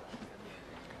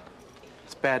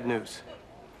 It's bad news.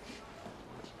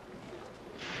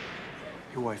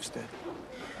 Your wife's dead.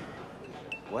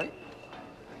 What?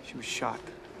 She was shot,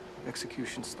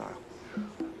 execution style.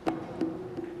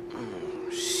 Oh,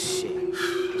 shit.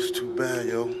 It's too bad,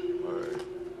 yo. All right.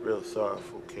 Real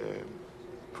sorrowful, Cam.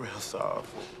 Real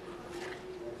sorrowful.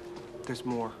 There's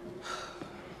more.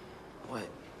 What?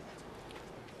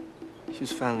 She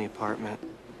was found in the apartment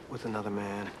with another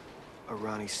man, a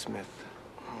Ronnie Smith.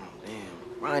 Oh,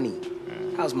 damn. Ronnie,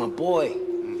 how's my boy?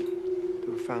 They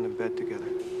were found in bed together.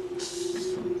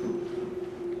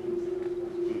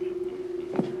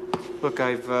 Look,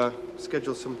 I've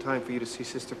scheduled some time for you to see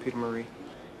Sister Peter Marie.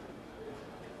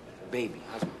 Baby,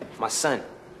 how's my son?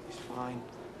 He's fine.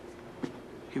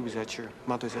 He was at your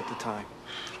mother's at the time.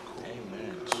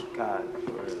 Amen. Thank God.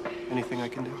 Anything I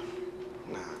can do?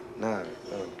 Nah.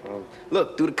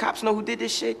 Look, do the cops know who did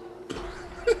this shit?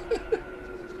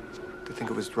 They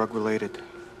think it was drug-related.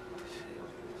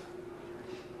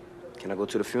 Can I go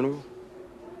to the funeral?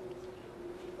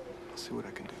 I'll see what I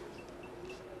can do.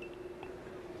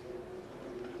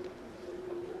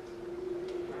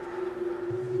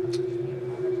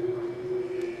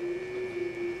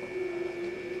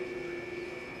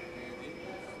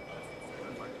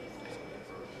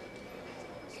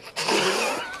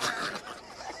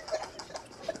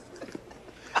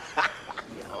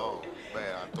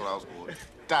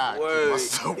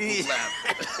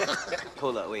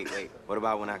 Hold up, wait. What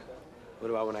about when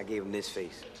I gave him this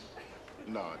face?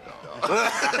 No.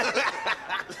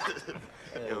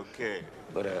 Okay.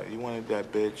 But you wanted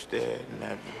that bitch dead and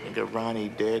that nigga Ronnie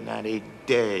dead, now they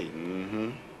dead.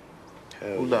 Mm-hmm.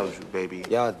 Who loves you, baby?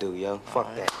 Y'all do, yo.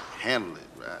 Fuck that. Handle it,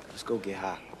 right? Let's go get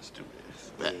high. Let's do it.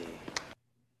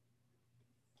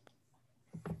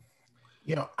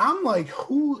 I'm like,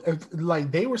 who?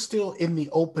 Like, they were still in the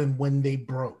open when they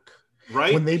broke.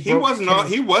 Right? When they he broke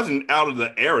wasn't out of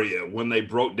the area when they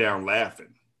broke down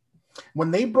laughing.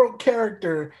 When they broke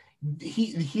character,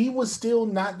 he was still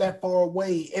not that far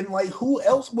away. And like, who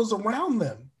else was around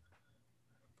them?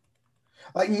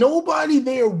 Like, nobody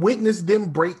there witnessed them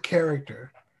break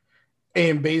character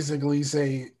and basically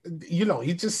say,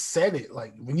 he just said it.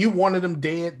 Like, when you wanted them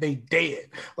dead, they dead.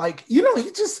 Like, he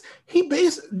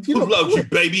basically, Who loves you,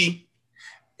 baby?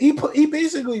 He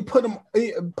basically put him.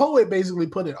 Poet basically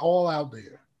put it all out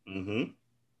there,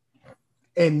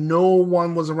 and no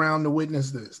one was around to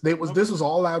witness this. This was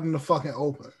all out in the fucking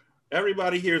open.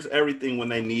 Everybody hears everything when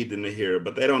they need them to hear it,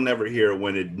 but they don't never hear it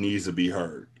when it needs to be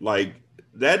heard. Like,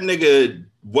 that nigga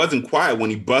wasn't quiet when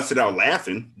he busted out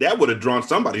laughing. That would have drawn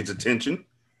somebody's attention.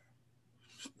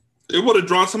 It would have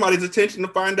drawn somebody's attention to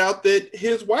find out that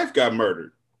his wife got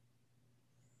murdered.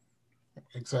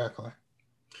 Exactly.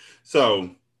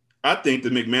 So I think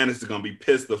that McManus is going to be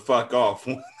pissed the fuck off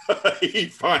when he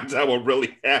finds out what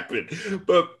really happened.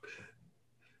 But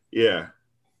yeah.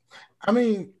 I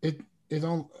mean, it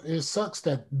sucks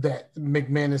that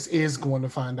McManus is going to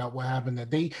find out what happened. That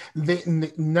they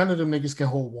none of them niggas can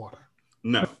hold water.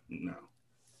 No. And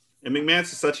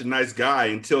McManus is such a nice guy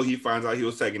until he finds out he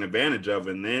was taken advantage of,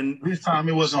 and then this time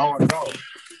it wasn't hard at all.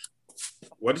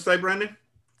 What'd you say, Brandon?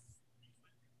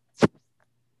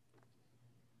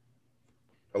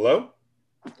 Hello?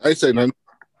 I ain't say nothing.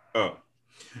 Oh.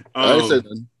 I ain't say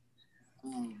nothing.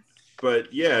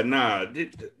 But yeah,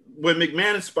 when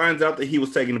McManus finds out that he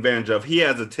was taken advantage of, he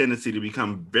has a tendency to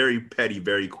become very petty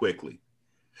very quickly.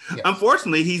 Yes.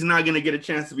 Unfortunately, he's not going to get a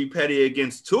chance to be petty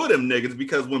against two of them niggas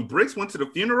because when Bricks went to the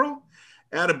funeral,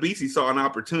 Adebisi saw an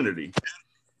opportunity.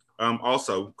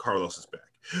 Also, Carlos is back.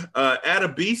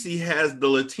 Adebisi has the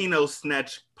Latino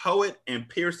snatch Poet and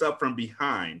Pierce up from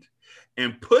behind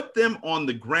and put them on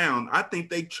the ground. I think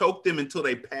they choked them until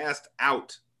they passed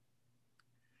out.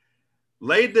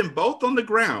 Laid them both on the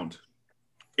ground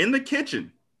in the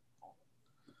kitchen,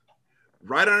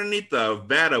 right underneath the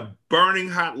vat of burning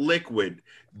hot liquid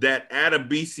that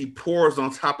Adebisi pours on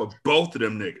top of both of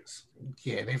them niggas.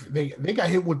 Yeah, they got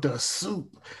hit with the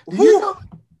soup.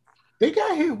 They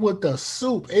got hit with the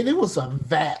soup, and it was a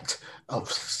vat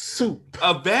of soup.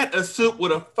 A vat of soup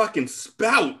with a fucking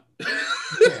spout.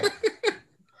 Yeah,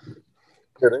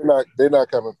 they're not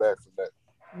coming back from that.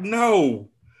 No.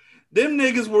 Them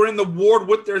niggas were in the ward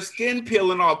with their skin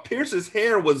peeling off. Pierce's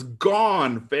hair was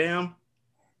gone, fam.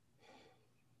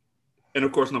 And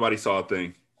of course, nobody saw a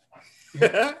thing.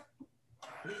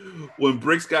 When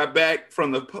Bricks got back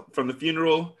from the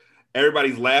funeral,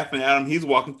 everybody's laughing at him. He's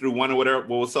walking through wondering what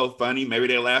was so funny. Maybe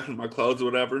they're laughing at my clothes or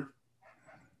whatever.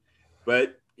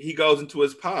 But he goes into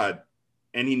his pod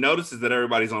and he notices that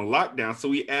everybody's on lockdown.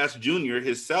 So he asks Junior,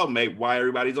 his cellmate, why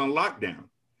everybody's on lockdown.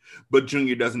 But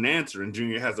Junior doesn't answer, and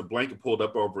Junior has a blanket pulled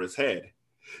up over his head.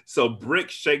 So Brick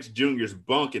shakes Junior's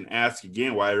bunk and asks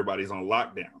again why everybody's on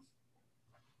lockdown.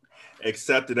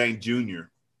 Except it ain't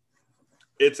Junior.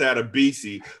 It's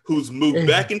Adebisi, who's moved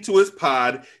back into his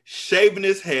pod, shaving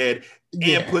his head,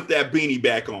 and put that beanie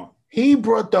back on. He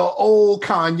brought the old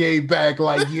Kanye back,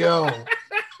 like, yo.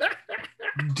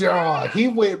 Dog, he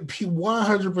went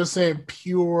 100%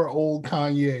 pure old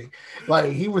Kanye.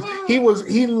 Like he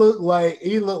looked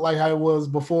like I was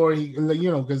before he,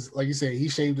 because like you said, he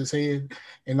shaved his head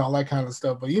and all that kind of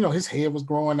stuff. But his head was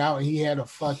growing out and he had a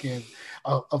fucking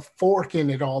a fork in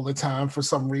it all the time for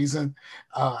some reason.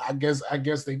 I guess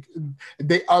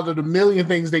they out of the million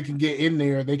things they can get in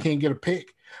there, they can't get a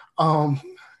pick.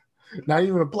 Not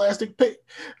even a plastic pick.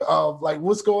 Like,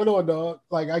 what's going on, dog?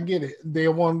 Like, I get it. They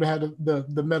want him to have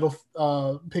the metal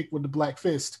pick with the black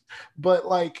fist. But,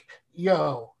 like,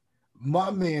 yo,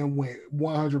 my man went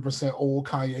 100% old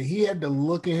Kanye. He had the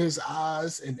look in his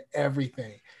eyes and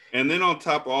everything. And then on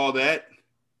top of all that,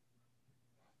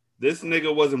 this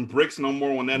nigga wasn't Bricks no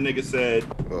more when that nigga said,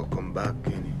 "Welcome back,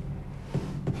 Kenny."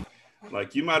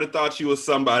 Like, you might have thought you was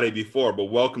somebody before,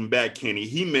 but welcome back, Kenny.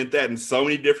 He meant that in so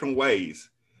many different ways.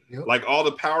 Yep. Like, all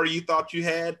the power you thought you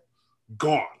had,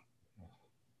 gone.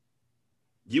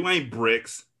 You ain't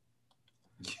Bricks.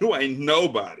 You ain't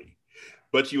nobody.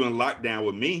 But you in lockdown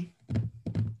with me,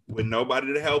 with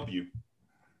nobody to help you.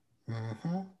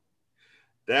 Mm-hmm.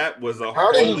 That was a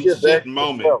holy shit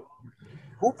moment.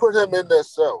 Who put him in that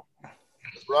cell?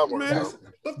 Man,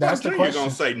 that's the question. You're going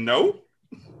to say no?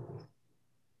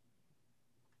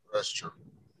 That's true.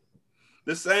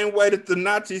 The same way that the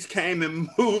Nazis came and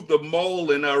moved the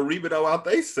mole and Ribido out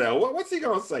they cell. What's he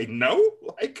gonna say? No?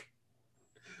 Like,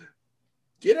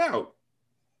 get out.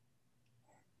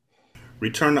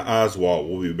 Return to Oswald.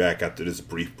 We'll be back after this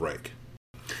brief break.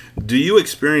 Do you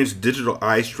experience digital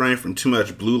eye strain from too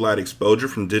much blue light exposure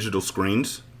from digital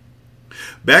screens?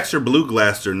 Baxter Blue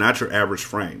glasses are not your average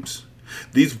frames.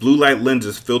 These blue light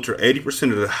lenses filter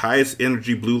 80% of the highest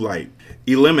energy blue light,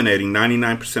 eliminating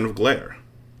 99% of glare.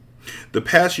 The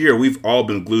past year, we've all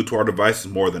been glued to our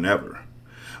devices more than ever.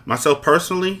 Myself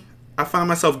personally, I find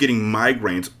myself getting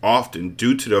migraines often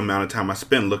due to the amount of time I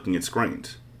spend looking at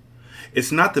screens.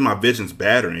 It's not that my vision's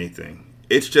bad or anything.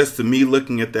 It's just that me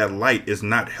looking at that light is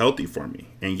not healthy for me,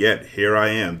 and yet here I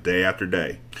am day after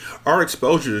day. Our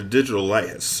exposure to digital light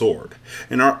has soared,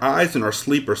 and our eyes and our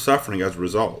sleep are suffering as a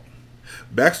result.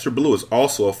 Baxter Blue is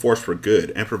also a force for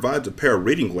good and provides a pair of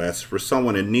reading glasses for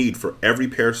someone in need for every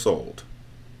pair sold.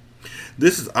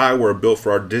 This is eyewear built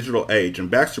for our digital age, and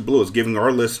Baxter Blue is giving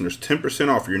our listeners 10%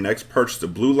 off your next purchase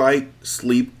of blue light,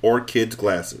 sleep, or kids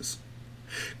glasses.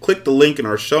 Click the link in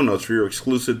our show notes for your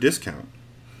exclusive discount.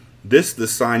 This is the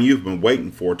sign you've been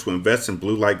waiting for to invest in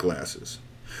blue light glasses.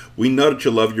 We know that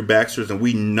you love your Baxters, and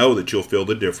we know that you'll feel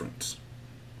the difference.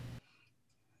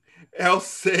 El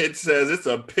Cid says it's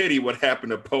a pity what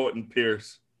happened to Poet and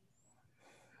Pierce.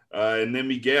 And then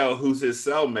Miguel, who's his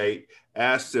cellmate,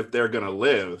 asks if they're going to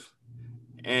live.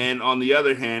 And on the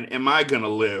other hand, am I going to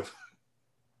live?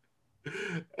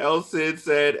 El Cid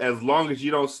said, as long as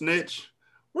you don't snitch,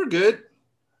 we're good.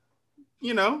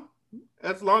 You know,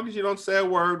 as long as you don't say a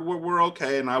word, we're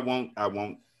okay, and I won't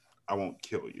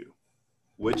kill you.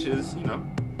 Which is, you know,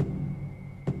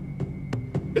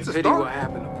 it's a pity start. what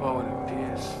happened to Poet and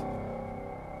Pierce.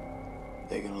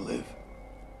 They're gonna live.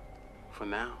 For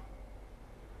now.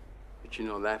 But you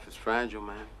know life is fragile,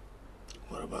 man.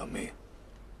 What about me?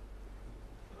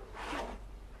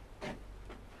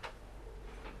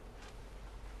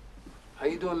 How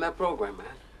you doing that program, man?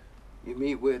 You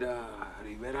meet with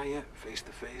Rivera yet, face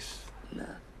to face?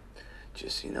 Nah.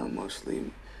 Just,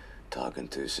 mostly talking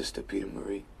to Sister Peter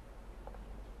Marie.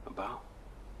 About?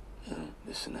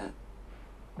 This and that.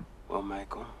 Well,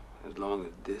 Michael, as long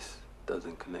as this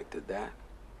doesn't connect to that,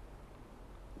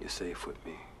 you're safe with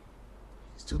me.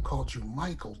 He still called you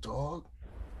Michael, dog.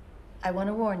 I want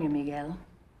to warn you, Miguel.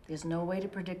 There's no way to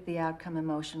predict the outcome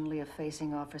emotionally of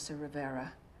facing Officer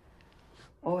Rivera.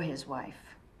 Or his wife.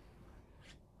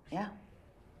 Yeah.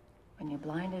 When you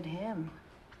blinded him,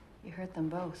 you hurt them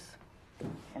both.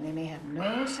 And they may have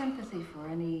no sympathy for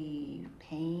any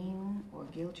pain or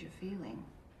guilt you're feeling.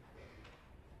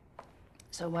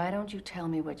 So why don't you tell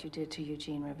me what you did to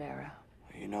Eugene Rivera?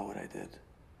 You know what I did.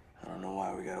 I don't know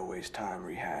why we gotta waste time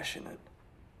rehashing it.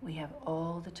 We have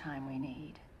all the time we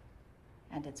need.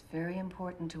 And it's very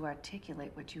important to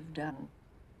articulate what you've done.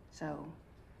 So,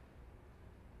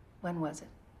 when was it?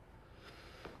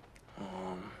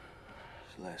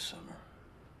 Last summer.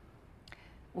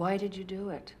 Why did you do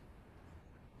it?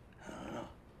 I don't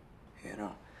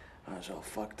know. I was all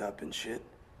fucked up and shit.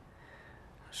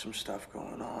 Some stuff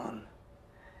going on.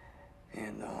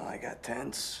 And I got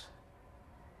tense.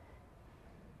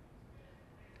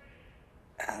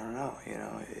 I don't know,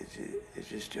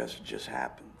 it just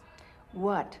happened.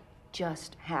 What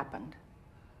just happened?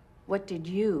 What did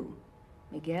you,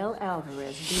 Miguel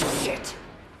Alvarez, do? Shit!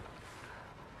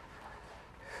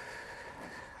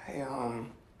 I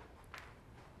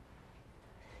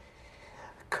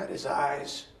cut his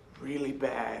eyes really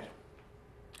bad.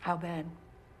 How bad?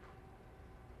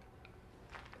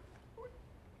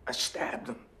 I stabbed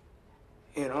him.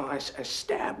 I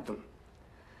stabbed him.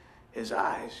 His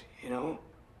eyes,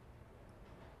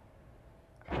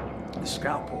 The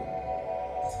scalpel.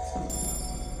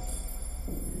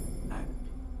 I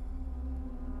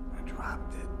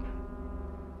dropped it.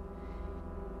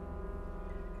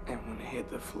 And when it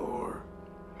hit the floor,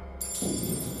 it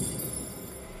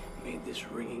made this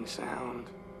ringing sound.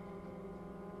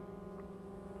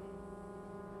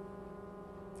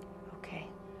 Okay.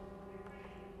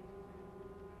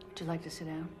 Would you like to sit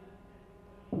down?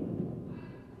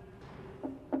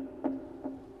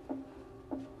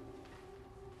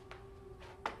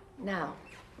 Now,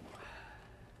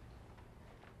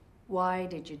 why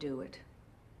did you do it?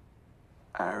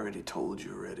 I already told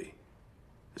you already.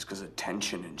 It's because of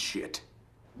tension and shit.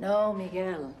 No,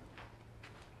 Miguel.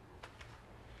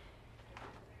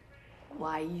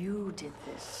 Why you did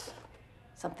this.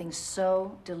 Something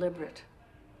so deliberate.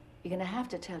 You're gonna have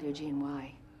to tell Eugene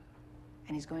why.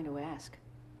 And he's going to ask.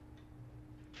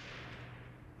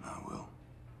 I will.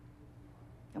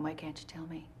 And why can't you tell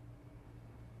me?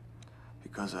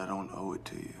 Because I don't owe it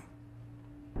to you.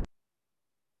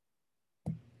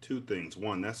 Two things.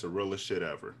 One, that's the realest shit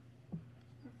ever.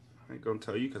 I ain't gonna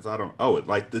tell you because I don't owe it.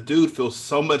 Like, the dude feels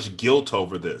so much guilt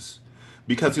over this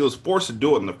because he was forced to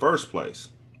do it in the first place.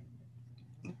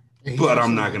 He But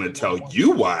I'm not absolutely going to did tell not want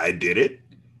you why I did it.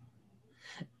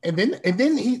 And then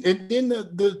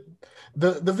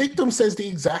the victim says the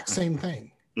exact same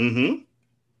thing. Mm-hmm.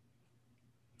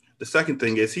 The second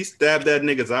thing is he stabbed that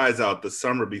nigga's eyes out the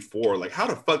summer before. Like, how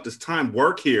the fuck does time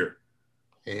work here?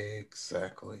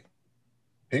 Exactly.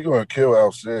 He gonna kill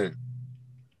Alcide.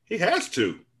 He has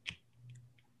to.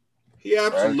 He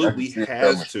absolutely see it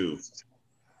has coming. to.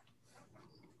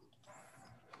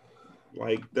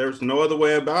 Like, there's no other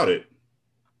way about it.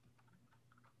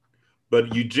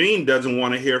 But Eugene doesn't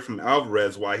want to hear from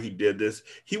Alvarez why he did this.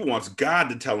 He wants God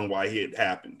to tell him why it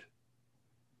happened.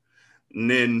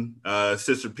 And then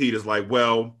Sister Pete is like,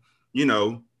 well, you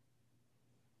know,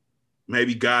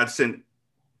 maybe God sent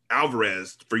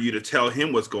Alvarez for you to tell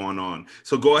him what's going on.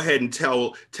 So go ahead and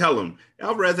tell him.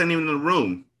 Alvarez ain't even in the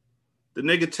room. The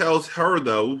nigga tells her,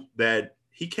 though, that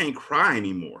he can't cry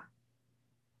anymore.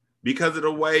 Because of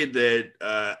the way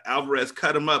that Alvarez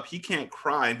cut him up, he can't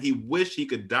cry, and he wished he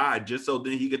could die just so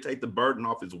then he could take the burden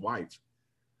off his wife.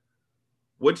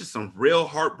 Which is some real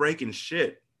heartbreaking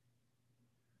shit.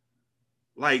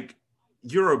 Like,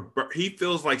 he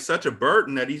feels like such a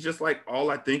burden that he's just like, all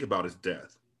I think about is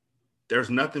death. There's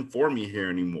nothing for me here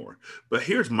anymore. But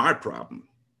here's my problem.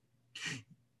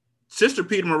 Sister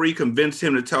Peter Marie convinced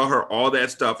him to tell her all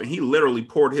that stuff, and he literally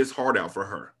poured his heart out for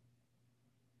her.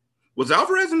 Was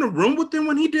Alvarez in the room with them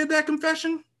when he did that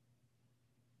confession?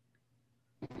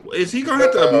 Is he gonna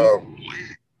have to?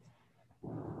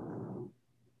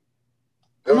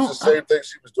 It was the same thing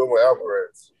she was doing with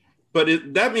Alvarez.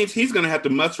 But that means he's gonna have to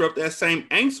muster up that same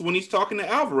angst when he's talking to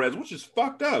Alvarez, which is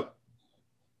fucked up.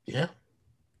 Yeah.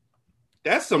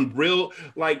 That's some real,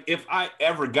 like, if I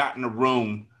ever got in a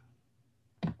room,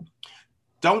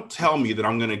 don't tell me that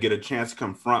I'm going to get a chance to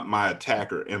confront my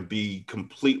attacker and be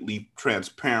completely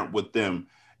transparent with them.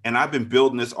 And I've been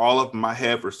building this all up in my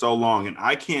head for so long and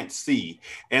I can't see.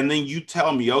 And then you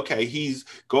tell me, okay,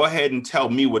 go ahead and tell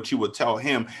me what you would tell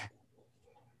him.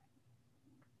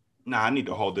 Nah, I need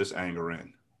to hold this anger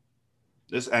in.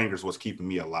 This anger is what's keeping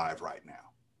me alive right now.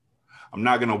 I'm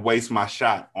not going to waste my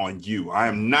shot on you. I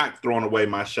am not throwing away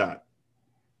my shot.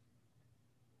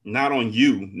 Not on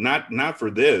you. Not for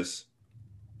this.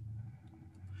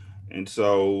 And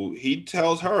so he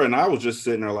tells her, and I was just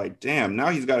sitting there like, damn, now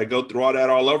he's got to go through all that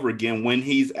all over again when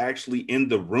he's actually in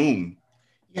the room.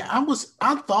 Yeah,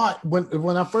 I thought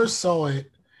when I first saw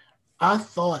it, I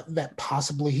thought that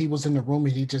possibly he was in the room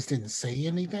and he just didn't say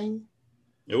anything.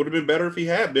 It would have been better if he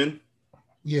had been.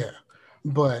 Yeah,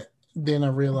 but then I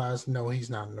realized, no, he's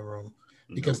not in the room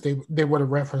because they would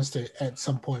have referenced it at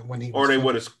some point when he was. Or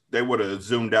they would have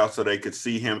zoomed out so they could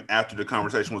see him after the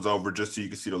conversation was over, just so you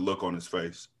could see the look on his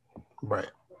face.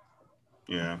 Right.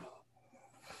 Yeah.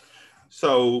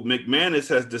 So McManus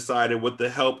has decided, with the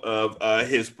help of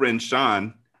his friend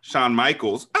Shawn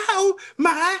Michaels, oh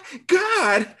my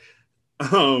God,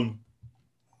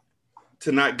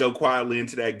 to not go quietly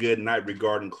into that good night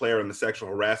regarding Claire and the sexual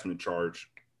harassment charge.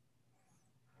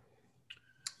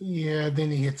 Yeah,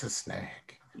 then he hits a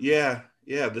snag. Yeah.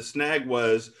 The snag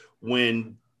was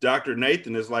when Dr.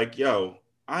 Nathan is like, yo,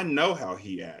 I know how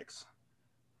he acts.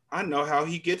 I know how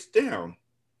he gets down.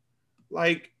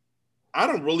 Like, I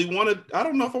don't know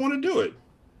if I want to do it.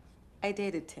 I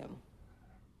dated Tim,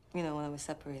 when I was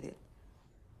separated.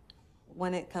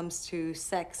 When it comes to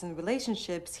sex and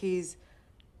relationships, he's...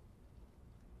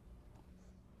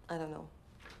 I don't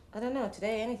know.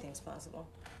 Today, anything's possible.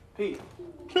 Pete.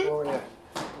 Oh, yeah.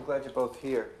 I'm glad you're both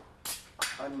here.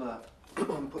 I'm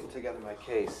putting together my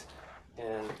case,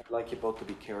 and I'd like you both to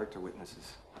be character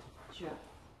witnesses. Sure.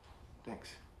 Thanks.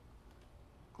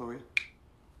 Gloria?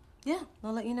 Yeah,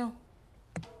 I'll let you know.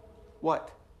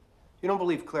 What? You don't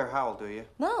believe Claire Howell, do you?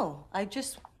 No, I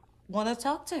just want to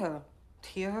talk to her, to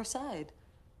hear her side.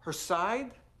 Her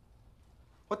side?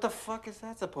 What the fuck is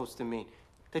that supposed to mean?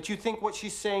 That you think what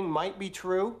she's saying might be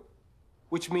true?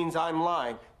 Which means I'm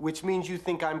lying. Which means you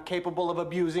think I'm capable of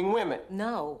abusing women.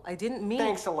 No, I didn't mean...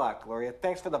 Thanks a lot, Gloria.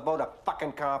 Thanks for the vote of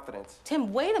fucking confidence.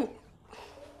 Tim, wait a minute.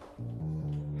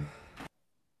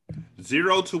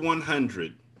 0 to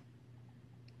 100.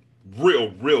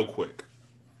 Real quick.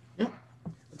 Yeah.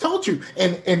 I told you.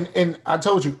 And I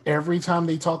told you, every time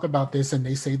they talk about this and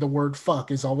they say the word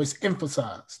fuck is always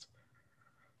emphasized.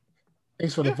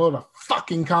 Thanks for the vote of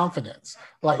fucking confidence.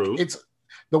 Like, True. It's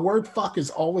the word fuck is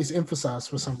always emphasized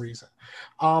for some reason.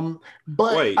 But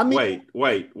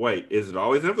wait. Is it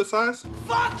always emphasized?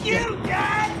 Fuck you,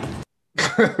 Dad!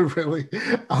 Really?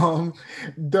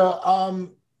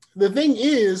 The thing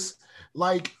is,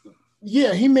 like,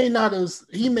 yeah, she may not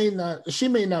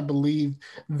believe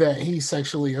that he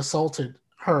sexually assaulted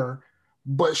her,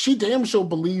 but she damn sure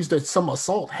believes that some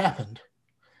assault happened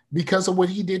because of what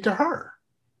he did to her.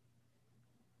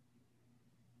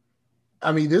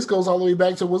 I mean, this goes all the way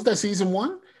back to, was that season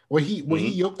 1 where he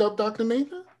yoked up Dr.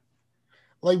 Nathan?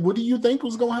 Like, what do you think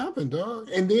was gonna happen, dog?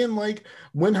 And then, like,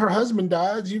 when her husband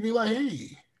died, you'd be like,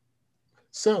 hey,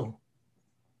 so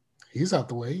he's out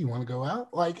the way. You want to go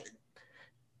out? Like,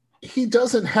 he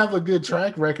doesn't have a good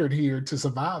track record here to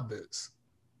survive this.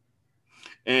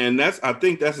 And I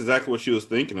think that's exactly what she was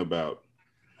thinking about.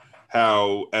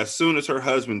 How as soon as her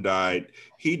husband died,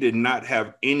 he did not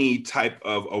have any type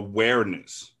of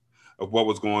awareness of what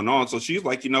was going on. So she's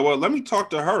like, you know what? Let me talk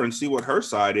to her and see what her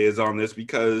side is on this,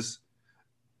 because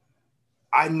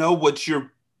I know what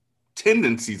your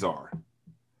tendencies are.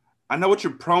 I know what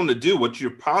you're prone to do, what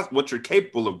you're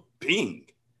capable of being.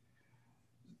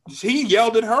 He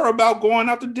yelled at her about going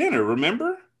out to dinner,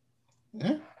 remember?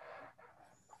 Yeah.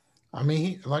 I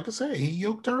mean, like I said, he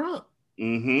yoked her up.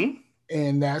 Mm-hmm.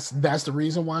 And that's the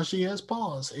reason why she has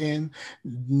pause. And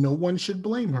no one should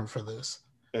blame her for this.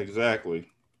 Exactly.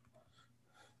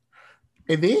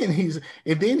 And then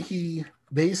he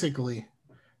basically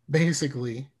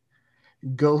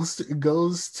goes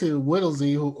to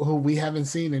Whittlesey, who we haven't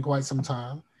seen in quite some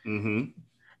time. Mm-hmm.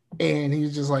 And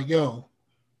he's just like, yo,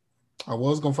 I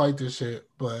was gonna fight this shit,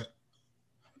 but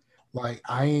like,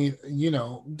 I ain't,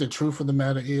 the truth of the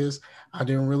matter is I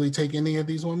didn't really take any of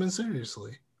these women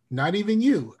seriously. Not even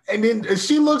you. And then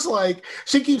she looks like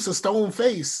she keeps a stone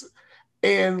face,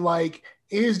 and like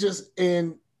is just,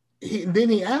 and then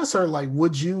he asks her, like,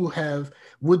 would you have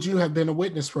been a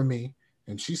witness for me?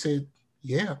 And she said,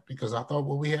 yeah, because I thought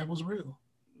what we had was real.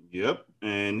 Yep.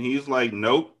 And he's like,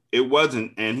 nope, it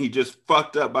wasn't. And he just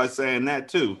fucked up by saying that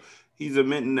too. He's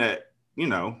admitting that,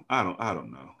 I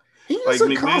don't know. He is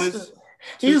like, a constant.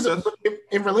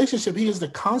 In relationship, he is the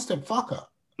constant fuck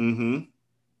up. Mm-hmm.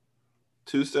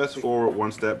 2 steps forward,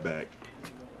 1 step back.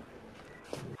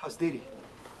 How's Dee Dee?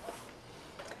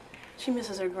 She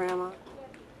misses her grandma.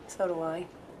 So do I.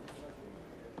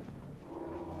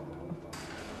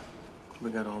 We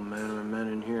got all manner of men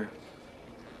in here.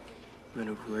 Men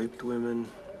who've raped women,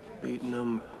 beaten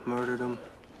them, murdered them.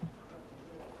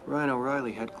 Ryan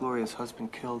O'Reilly had Gloria's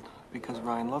husband killed because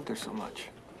Ryan loved her so much.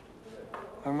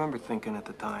 I remember thinking at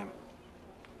the time,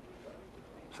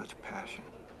 such passion.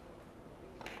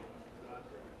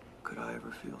 Could I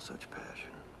ever feel such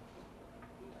passion?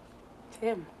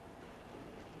 Tim.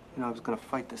 I was gonna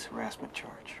fight this harassment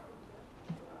charge.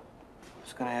 I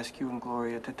was gonna ask you and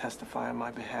Gloria to testify on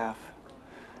my behalf,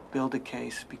 build a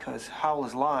case, because Howell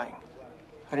is lying.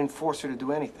 I didn't force her to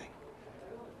do anything.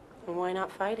 And why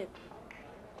not fight it?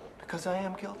 Because I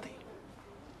am guilty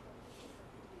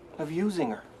of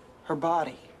using her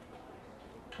body,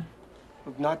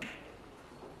 of not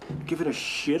giving a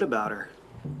shit about her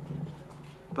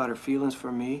feelings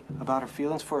for me, about her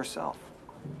feelings for herself.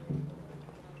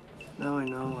 Now I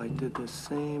know I did the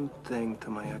same thing to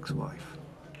my ex-wife,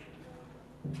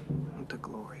 and to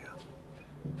Gloria,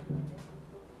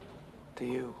 to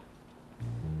you.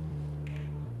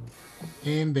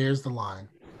 And there's the line.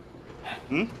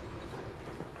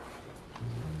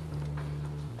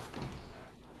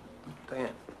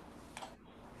 Diane,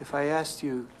 if I asked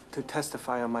you to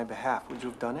testify on my behalf, would you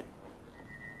have done it?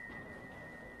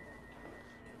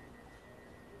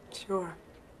 Sure.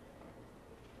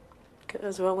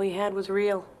 Because what we had was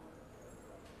real.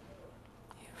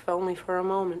 If only for a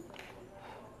moment.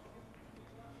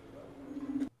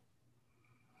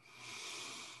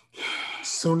 As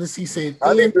soon as he said,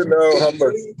 I need to know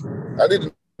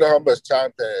how much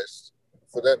time passed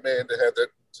for that man to have that,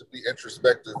 to be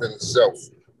introspective in himself.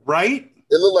 Right?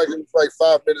 It looked like it was like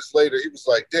 5 minutes later. He was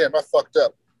like, damn, I fucked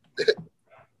up.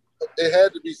 It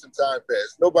had to be some time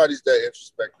passed. Nobody's that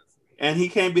introspective. And he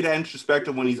can't be that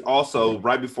introspective when he's also,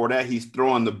 right before that, he's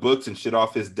throwing the books and shit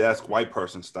off his desk, white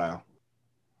person style.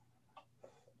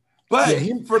 But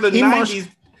for the 90s...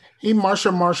 He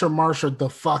Marsha the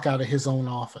fuck out of his own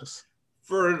office.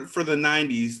 For the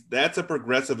 90s, that's a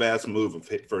progressive-ass move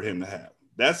for him to have.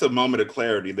 That's a moment of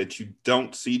clarity that you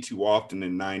don't see too often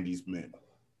in 90s men.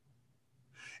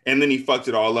 And then he fucked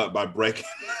it all up by breaking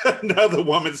another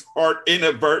woman's heart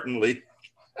inadvertently.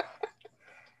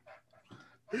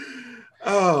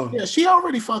 Oh. Yeah, she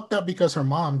already fucked up because her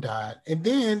mom died. And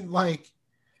then, like,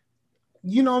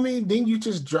 you know what I mean? Then you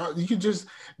just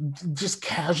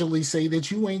casually say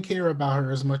that you ain't care about her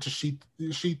as much as she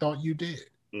thought you did.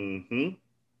 Mm-hmm.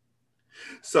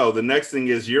 So the next thing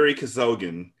is Yuri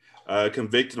Kozogin,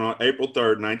 convicted on April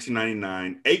 3rd,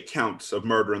 1999, 8 counts of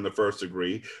murder in the first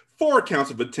degree, 4 counts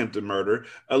of attempted murder,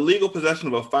 illegal possession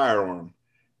of a firearm.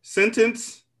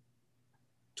 Sentence,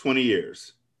 20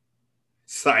 years.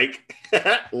 Psych.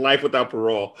 Life without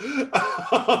parole.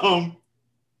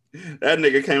 That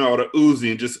nigga came out with a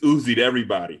Uzi and just Uzi'd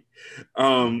everybody.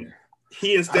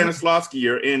 He and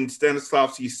Stanislavski are in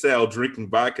Stanislavski's cell drinking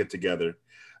vodka together.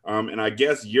 And I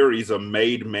guess Yuri's a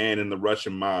made man in the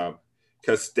Russian mob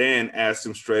because Stan asked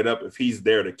him straight up if he's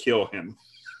there to kill him.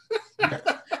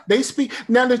 They speak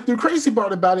now. The crazy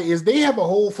part about it is they have a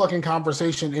whole fucking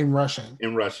conversation in Russian.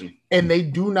 And they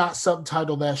do not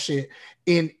subtitle that shit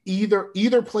in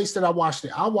either place that I watched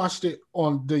it. I watched it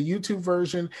on the YouTube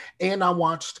version and I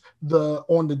watched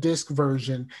on the disc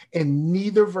version. And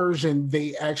neither version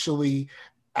they actually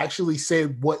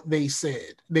said what they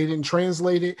said. They didn't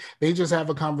translate it. They just have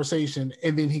a conversation,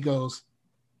 and then he goes,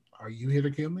 "Are you here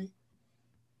to kill me?"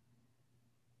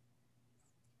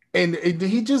 And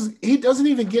he doesn't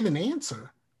even get an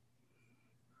answer.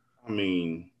 I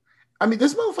mean,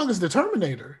 this motherfucker's the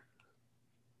Terminator.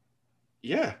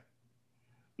 Yeah,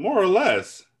 more or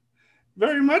less,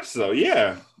 very much so.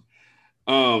 Yeah.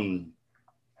 So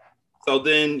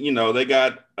then they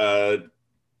got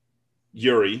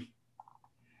Yuri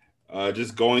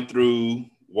just going through,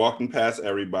 walking past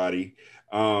everybody.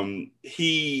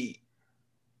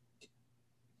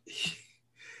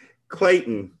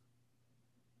 Clayton.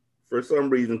 For some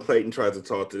reason, Clayton tries to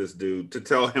talk to this dude to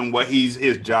tell him what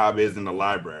his job is in the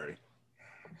library.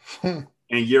 And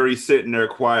Yuri's sitting there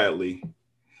quietly.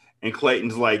 And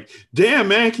Clayton's like, "Damn,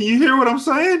 man, can you hear what I'm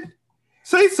saying?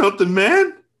 Say something,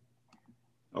 man."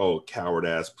 Oh, coward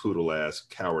ass poodle.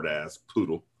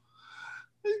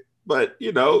 But,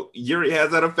 Yuri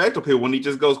has that effect on people when he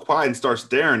just goes quiet and starts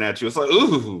staring at you. It's like,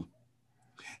 ooh.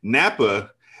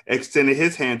 Nappa extended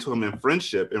his hand to him in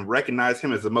friendship and recognized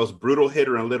him as the most brutal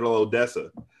hitter in Little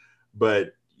Odessa.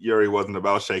 But Yuri wasn't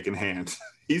about shaking hands.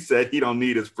 He said he don't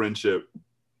need his friendship.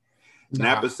 Nah.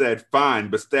 Nappa said, "Fine,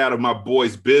 but stay out of my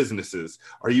boys' businesses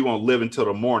or you won't live until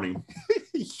the morning."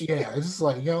 Yeah, it's just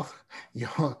like, y'all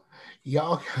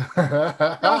y'all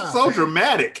so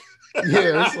dramatic.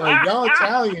 Yeah, it's like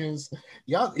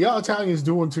y'all Italians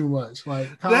doing too much.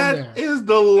 Like, calm down. That is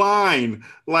the line.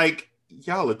 Like,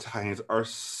 y'all Italians are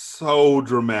so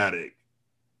dramatic.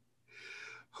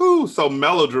 So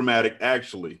melodramatic,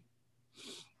 actually.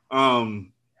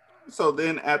 So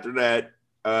then after that,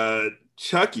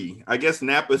 Chucky, I guess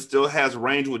Nappa still has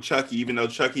range with Chucky, even though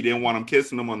Chucky didn't want him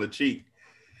kissing him on the cheek.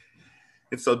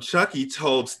 And so Chucky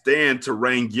told Stan to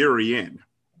rein Yuri in.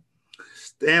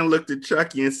 Stan looked at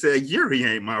Chucky and said, "Yuri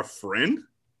ain't my friend.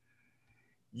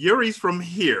 Yuri's from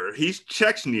here. He's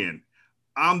Chechnyan.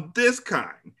 I'm this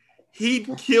kind.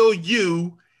 He'd kill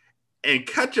you and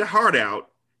cut your heart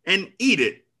out and eat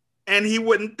it, and he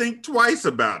wouldn't think twice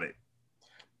about it."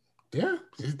 Yeah,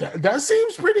 that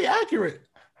seems pretty accurate.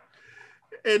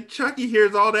 And Chucky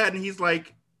hears all that, and he's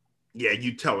like, "Yeah,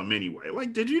 you tell him anyway."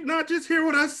 Like, did you not just hear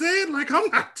what I said? Like,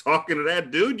 I'm not talking to that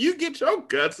dude. You get your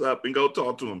guts up and go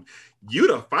talk to him. You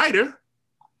the fighter,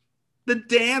 the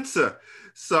dancer.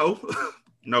 So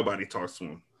nobody talks to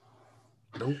him.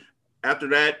 Nope. After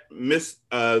that,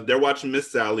 they're watching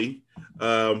Miss Sally.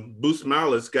 Bruce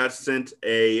Mallis got sent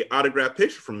a autographed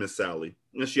picture from Miss Sally,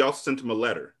 and she also sent him a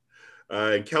letter.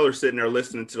 And Keller's sitting there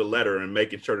listening to the letter and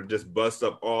making sure to just bust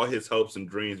up all his hopes and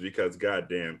dreams because,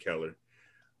 goddamn, Keller,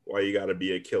 why you got to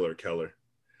be a killer, Keller?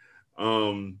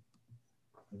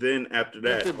 Then after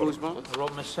that, I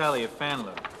wrote Miss Sally a fan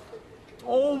letter.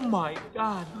 Oh my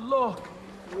God! Look.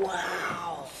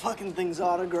 Wow, fucking thing's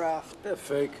autographed. They're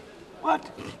fake. What?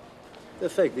 They're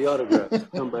fake. The autographs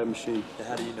done by a machine.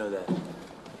 How do you know that?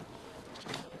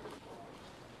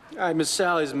 All right, Miss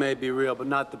Sally's may be real, but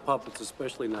not the puppets,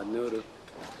 especially not Nuda.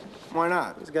 Why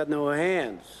not? He's got no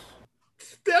hands.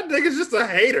 That nigga's just a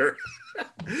hater.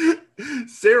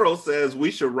 Cyril says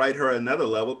we should write her another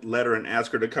letter and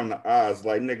ask her to come to Oz.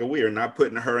 Like, nigga, we are not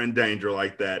putting her in danger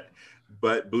like that.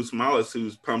 But Busmalis,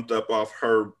 who's pumped up off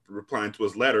her replying to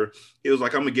his letter, he was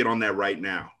like, "I'm going to get on that right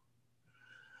now."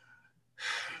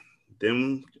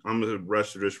 Then I'm going to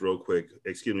rush through this real quick.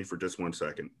 Excuse me for just 1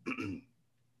 second.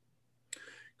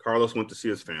 Carlos went to see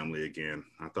his family again.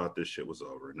 I thought this shit was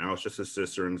over. Now it's just his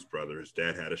sister and his brother. His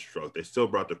dad had a stroke. They still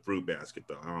brought the fruit basket,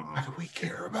 though. Why do we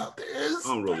care about this? I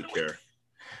don't really care.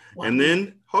 And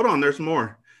then, hold on, there's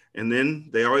more. And then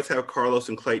they always have Carlos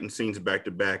and Clayton scenes back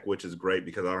to back, which is great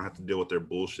because I don't have to deal with their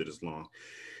bullshit as long.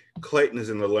 Clayton is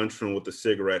in the lunchroom with the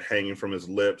cigarette hanging from his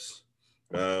lips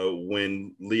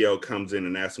when Leo comes in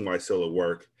and asks him why he's still at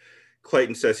work.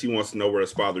 Clayton says he wants to know where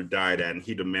his father died at, and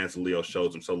he demands Leo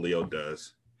shows him, so Leo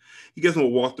does. He gives him a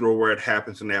walkthrough of where it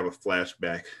happens, and they have a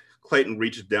flashback. Clayton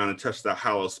reaches down and touches that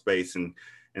hollow space and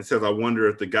says, "I wonder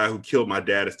if the guy who killed my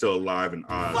dad is still alive in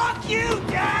Oz." Fuck you,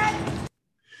 Dad!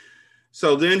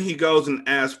 So then he goes and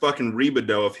asks fucking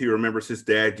Rebadow if he remembers his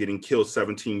dad getting killed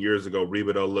 17 years ago.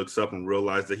 Rebadow looks up and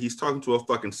realizes that he's talking to a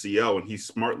fucking CO, and he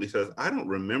smartly says, I don't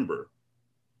remember.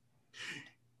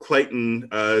 Clayton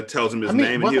tells him his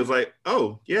name, and he was like,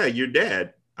 oh, yeah, your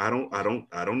dad. I don't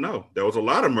know. There was a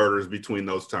lot of murders between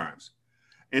those times.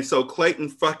 And so Clayton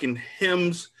fucking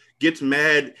gets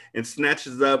mad and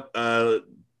snatches up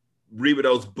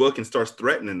Rebadow's book and starts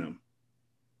threatening him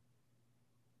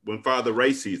when Father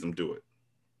Ray sees him do it.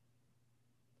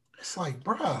 It's like,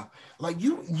 bruh, like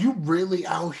you really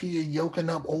out here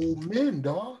yoking up old men,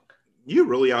 dog. You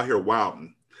really out here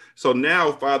wilding. So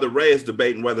now Father Ray is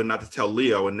debating whether or not to tell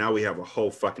Leo, and now we have a whole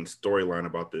fucking storyline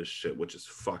about this shit, which is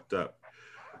fucked up.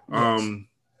 Yes.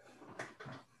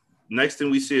 Next thing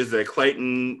we see is that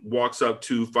Clayton walks up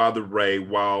to Father Ray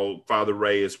while Father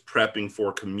Ray is prepping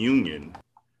for communion,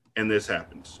 and this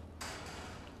happens.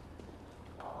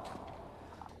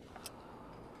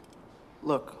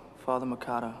 Look, Father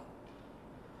Makata,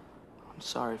 I'm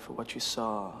sorry for what you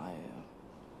saw.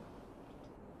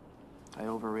 I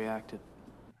overreacted.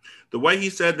 The way he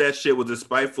said that shit was as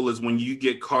spiteful as when you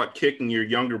get caught kicking your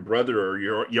younger brother or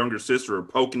your younger sister or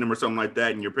poking them or something like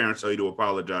that, and your parents tell you to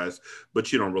apologize,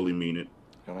 but you don't really mean it.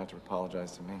 You don't have to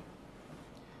apologize to me.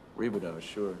 Rebadow,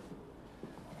 sure.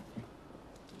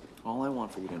 All I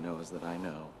want for you to know is that I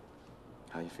know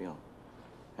how you feel.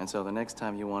 And so the next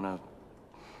time you want to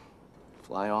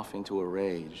fly off into a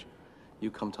rage, you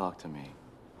come talk to me.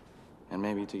 And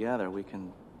maybe together we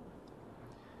can,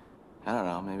 I don't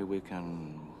know, maybe we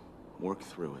can work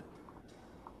through it.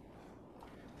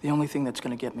 The only thing that's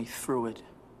gonna get me through it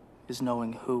is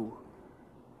knowing who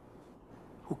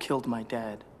killed my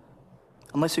dad.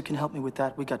 Unless you can help me with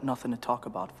that, we got nothing to talk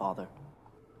about, Father.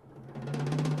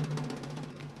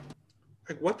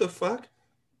 Like, what the fuck?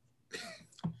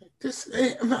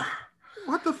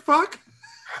 What the fuck?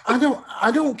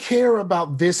 I don't care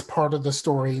about this part of the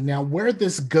story. Now, where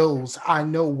this goes, I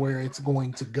know where it's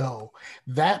going to go.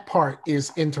 That part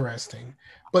is interesting.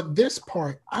 But this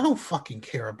part, I don't fucking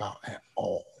care about at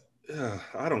all.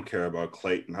 I don't care about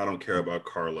Clayton. I don't care about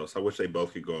Carlos. I wish they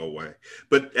both could go away.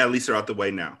 But at least they're out the way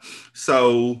now.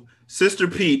 So Sister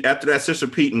Pete, after that, Sister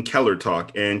Pete and Keller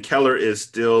talk. And Keller is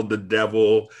still the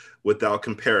devil without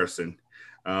comparison.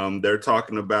 They're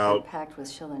talking about... Packed with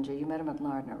Schillinger. You met him at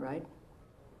Lardner, right?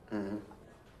 Mm-hmm.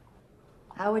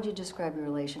 How would you describe your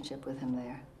relationship with him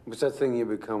there? What's that thing you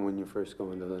become when you first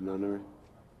go into the nunnery?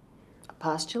 A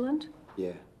postulant?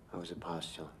 Yeah, I was a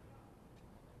postulant.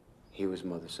 He was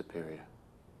Mother Superior.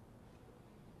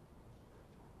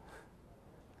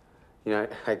 You know,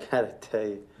 I gotta tell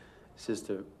you,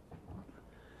 Sister,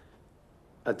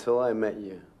 until I met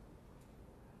you,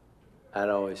 I'd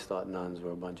always thought nuns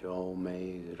were a bunch of old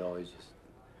maids that always just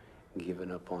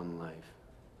given up on life.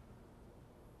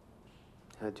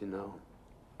 How'd you know?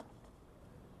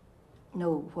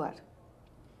 Know what?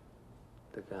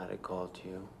 The God had called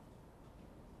you.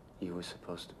 You were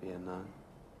supposed to be a nun.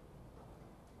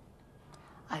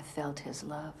 I felt his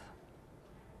love.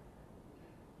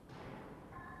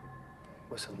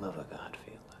 What's the love of God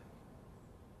feel like?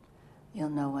 You'll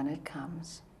know when it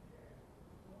comes.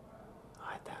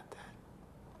 I doubt that.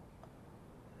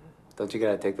 Don't you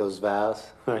gotta take those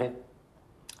vows, right?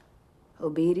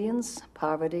 Obedience,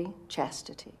 poverty,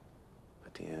 chastity.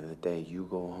 At the end of the day, you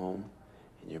go home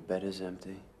and your bed is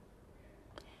empty.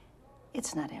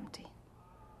 It's not empty.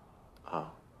 Oh,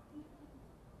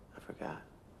 I forgot.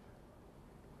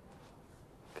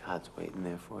 God's waiting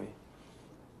there for you.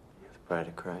 You're the bride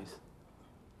of Christ.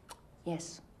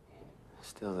 Yes.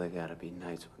 Still, there gotta be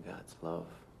nights when God's love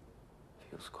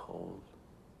feels cold.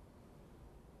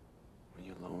 When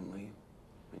you're lonely,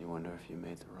 when you wonder if you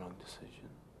made the wrong decision.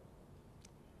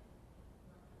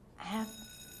 I have.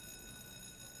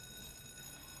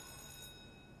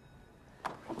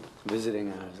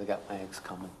 Visiting hours. I got my ex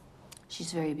coming.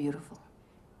 She's very beautiful.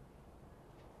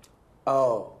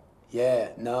 Oh, yeah,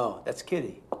 no, that's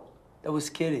Kitty. That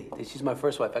was Kitty. She's my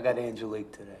first wife. I got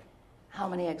Angelique today. How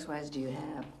many ex-wives do you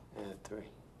have? 3.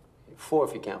 4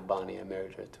 if you count Bonnie. I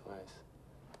married her twice.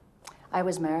 I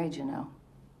was married, you know.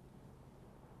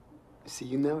 See,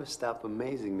 you never stop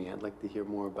amazing me. I'd like to hear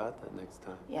more about that next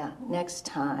time. Yeah, next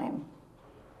time,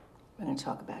 we're going to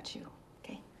talk about you,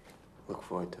 okay? Look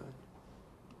forward to it.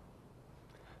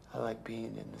 I like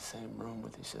being in the same room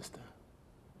with your sister.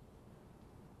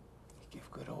 You give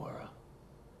good aura.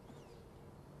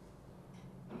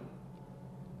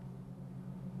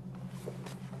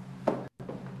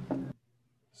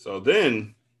 So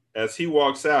then, as he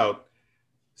walks out,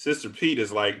 Sister Pete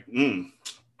is like,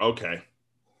 okay.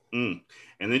 And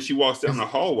then she walks down the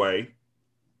hallway.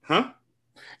 Huh?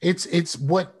 It's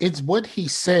what he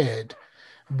said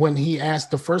when he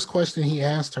asked the first question he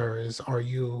asked her is, are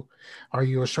you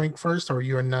a shrink first or are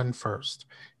you a nun first?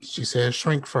 She said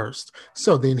shrink first.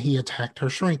 So then he attacked her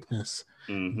shrinkness.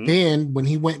 Mm-hmm. Then when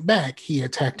he went back, he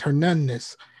attacked her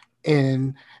nunness.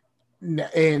 And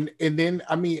then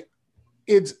I mean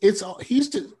it's he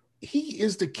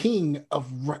is the king of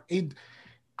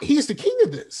he is the king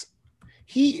of this.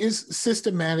 He is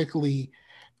systematically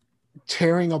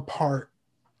tearing apart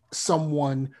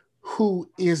someone who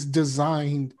is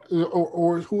designed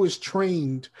or who is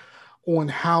trained on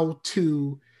how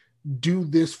to do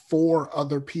this for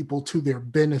other people to their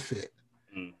benefit.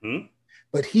 Mm-hmm.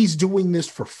 But he's doing this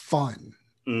for fun.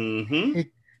 Mm-hmm.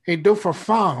 He do for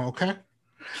fun, okay?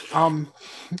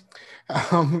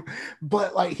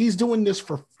 But like he's doing this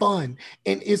for fun,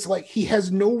 and it's like he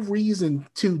has no reason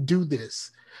to do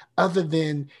this other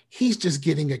than he's just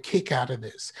getting a kick out of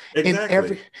this.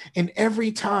 Exactly. And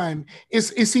every time it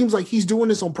seems like he's doing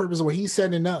this on purpose, where he's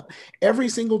setting up every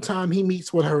single time he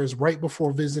meets with her is right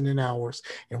before visiting hours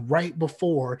and right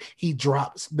before he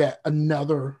drops that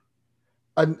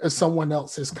someone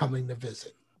else is coming to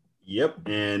visit. Yep,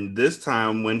 and this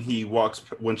time when she walks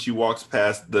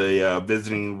past the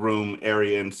visiting room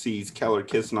area and sees Keller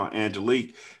kissing on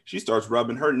Angelique, she starts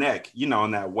rubbing her neck. You know,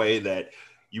 in that way that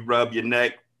you rub your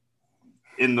neck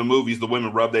in the movies, the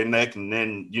women rub their neck, and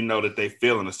then you know that they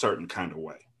feel in a certain kind of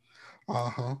way.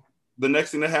 Uh-huh. The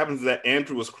next thing that happens is that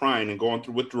Andrew was crying and going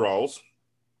through withdrawals,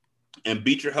 and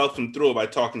Beecher helps him through it by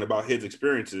talking about his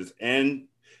experiences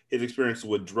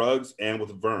with drugs and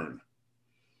with Vern.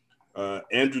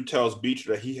 Andrew tells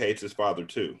Beecher that he hates his father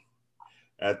too.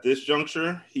 At this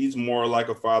juncture, he's more like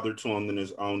a father to him than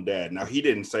his own dad. Now, he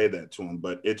didn't say that to him,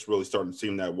 but it's really starting to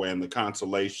seem that way. And the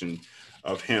consolation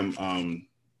of him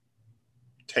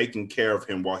taking care of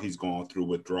him while he's going through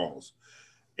withdrawals.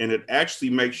 And it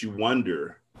actually makes you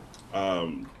wonder.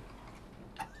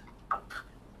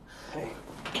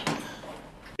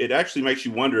 It actually makes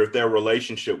you wonder if their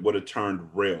relationship would have turned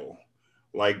real.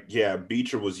 Like, yeah,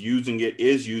 Beecher is using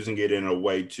it in a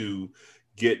way to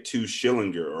get to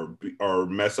Schillinger or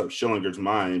mess up Schillinger's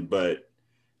mind. But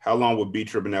how long would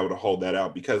Beecher have been able to hold that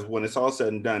out? Because when it's all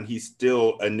said and done, he's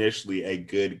still initially a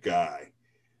good guy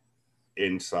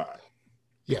inside.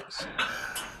 Yes.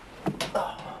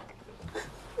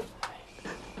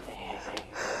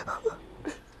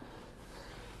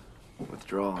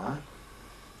 Withdrawal, huh?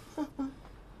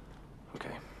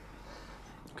 Okay,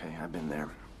 I've been there.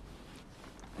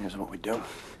 Here's what we do.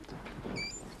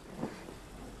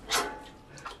 Come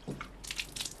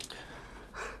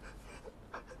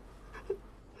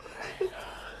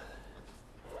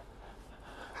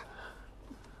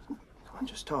on,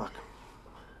 just talk.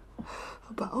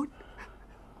 About?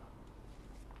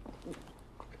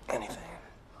 Anything.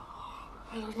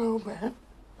 I don't know, man.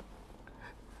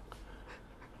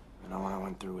 You know, when I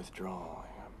went through withdrawal,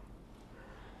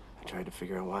 I tried to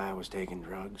figure out why I was taking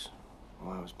drugs,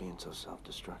 why I was being so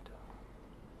self-destructive.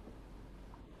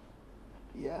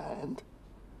 Yeah, and?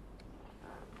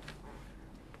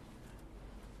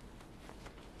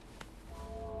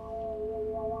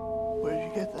 Where did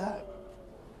you get that?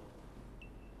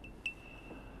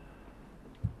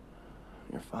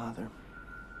 Your father.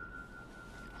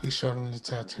 He showed him the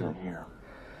tattoo. Right here.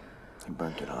 He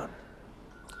burnt it on.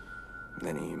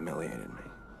 Then he humiliated me.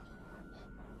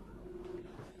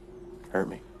 Hurt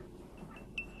me.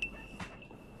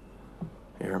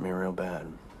 He hurt me real bad.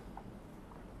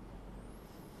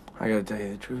 I gotta tell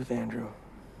you the truth, Andrew.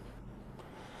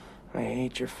 I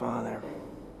hate your father.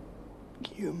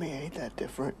 You and me ain't that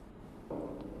different.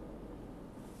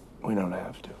 We don't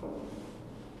have to.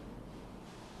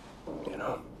 You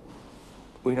know,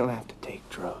 we don't have to take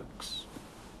drugs.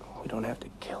 We don't have to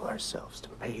kill ourselves to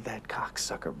pay that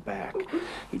cocksucker back.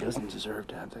 He doesn't deserve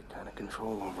to have that kind of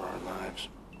control over our lives.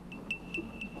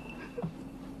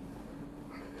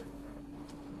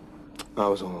 I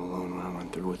was all alone when I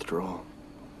went through withdrawal.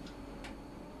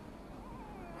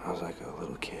 I was like a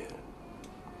little kid.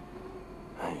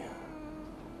 I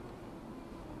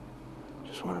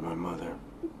just wanted my mother.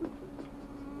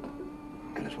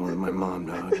 I just wanted my mom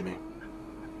to hug me.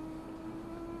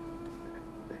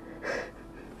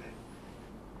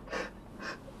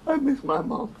 I miss my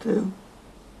mom, too.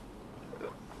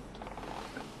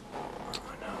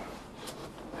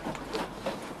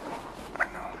 I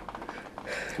know.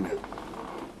 Come here.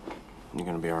 You're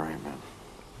gonna be all right, man.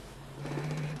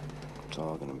 It's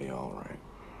all gonna be all right.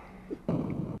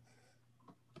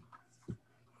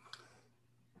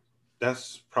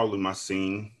 That's probably my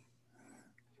scene.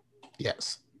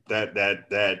 Yes. That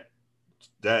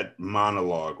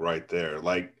monologue right there.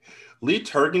 Like Lee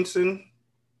Turgensen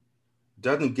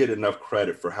doesn't get enough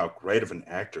credit for how great of an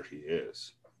actor he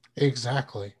is.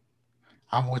 Exactly.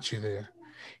 I'm with you there.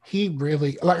 He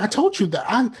really, like I told you that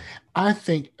I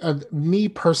think me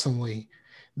personally,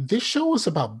 this show is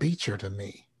about Beecher to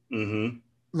me. Mm-hmm.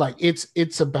 Like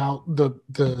it's about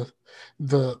the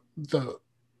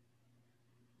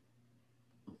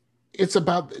it's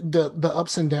about the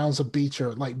ups and downs of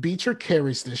Beecher. Like Beecher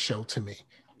carries this show to me.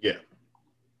 Yeah.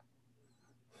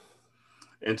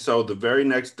 And so the very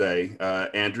next day,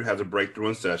 Andrew has a breakthrough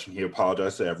in session. He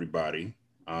apologized to everybody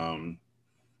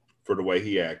for the way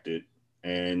he acted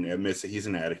and admits that he's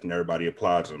an addict, and everybody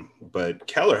applauds him. But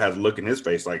Keller has a look in his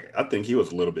face like, I think he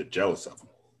was a little bit jealous of him.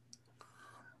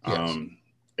 Yes.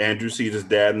 Andrew sees his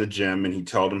dad in the gym, and he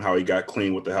told him how he got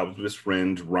clean with the help of his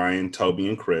friends Ryan, Toby,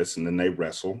 and Chris, and then they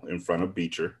wrestle in front of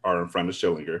Beecher, or in front of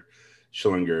Schillinger.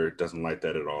 Schillinger doesn't like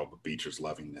that at all, but Beecher's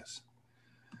loving this.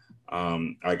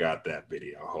 I got that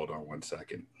video. Hold on one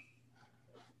second.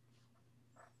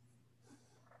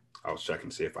 I was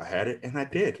checking to see if I had it, and I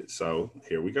did. So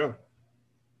here we go.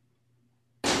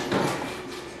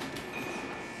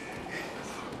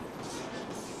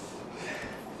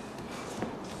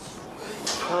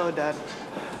 Hello, Dad.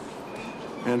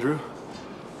 Andrew?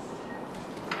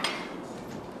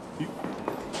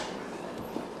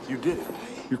 You did it.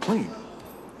 You're clean.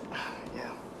 Yeah.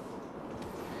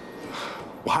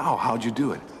 Wow, how'd you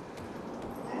do it?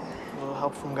 A little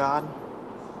help from God.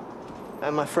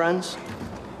 And my friends.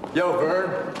 Yo,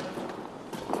 Vern.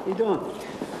 What you doing?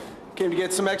 Came to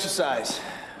get some exercise.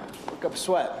 Work up a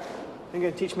sweat. You're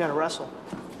gonna teach me how to wrestle.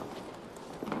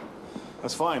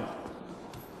 That's fine.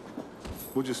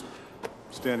 We'll just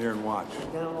stand here and watch.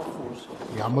 Get on all fours.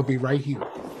 Yeah, I'm gonna be right here.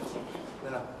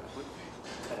 Get up.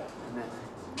 Get up. And then.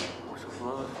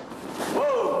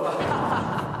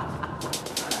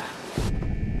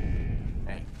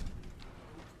 Hey.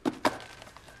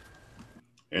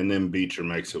 And then Beecher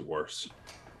makes it worse.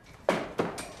 You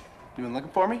been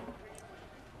looking for me?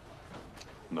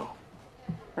 No.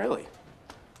 Really?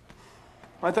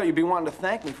 I thought you'd be wanting to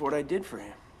thank me for what I did for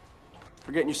you.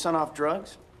 For getting your son off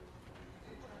drugs.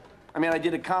 I mean, I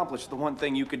did accomplish the one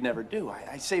thing you could never do.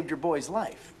 I saved your boy's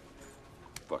life.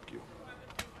 Fuck you.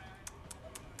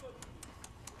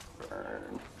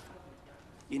 Vern,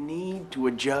 you need to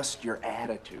adjust your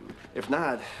attitude. If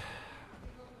not,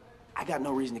 I got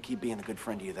no reason to keep being the good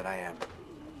friend to you that I am.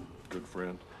 Good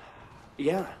friend?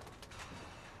 Yeah.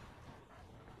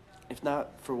 If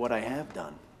not for what I have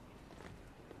done,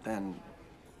 then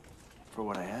for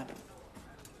what I haven't.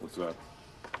 What's that?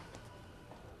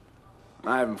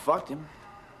 I haven't fucked him.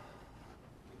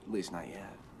 At least not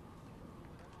yet.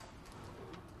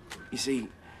 You see,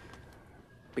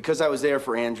 because I was there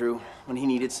for Andrew when he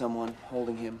needed someone,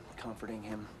 holding him, comforting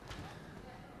him,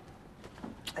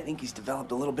 I think he's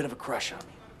developed a little bit of a crush on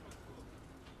me.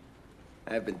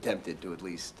 I've been tempted to at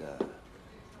least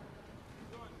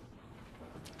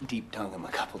deep tongue him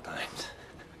a couple times.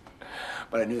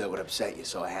 But I knew that would upset you,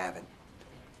 so I haven't.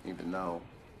 Even though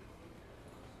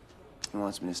he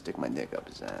wants me to stick my dick up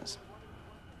his ass.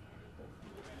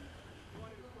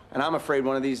 And I'm afraid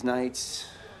one of these nights,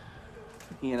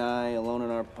 he and I alone in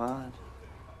our pod,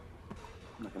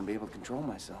 I'm not gonna be able to control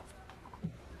myself.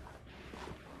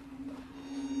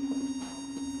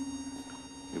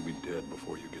 You'll be dead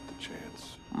before you get the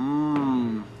chance.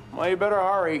 Well, you better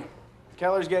hurry.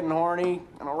 Keller's getting horny,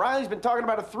 and O'Reilly's been talking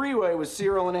about a three-way with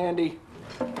Cyril and Andy.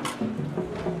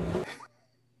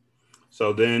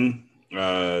 So then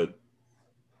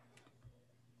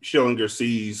Schillinger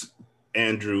sees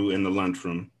Andrew in the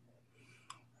lunchroom,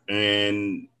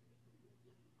 and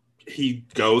he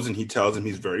goes and he tells him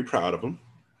he's very proud of him,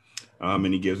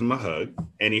 and he gives him a hug,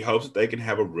 and he hopes that they can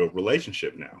have a real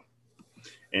relationship now.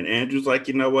 And Andrew's like,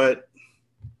 you know what?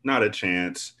 Not a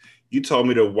chance. You told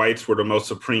me the whites were the most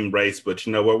supreme race, but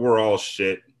you know what? We're all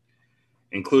shit,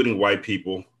 including white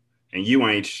people, and you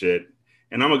ain't shit.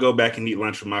 And I'm gonna go back and eat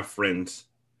lunch with my friends.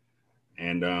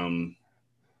 And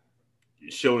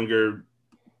Schillinger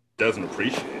doesn't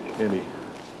appreciate it. Andy,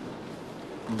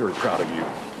 I'm very proud of you.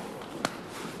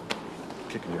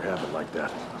 Kicking your habit like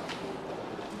that.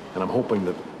 And I'm hoping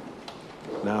that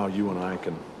now you and I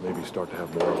can maybe start to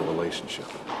have more of a relationship.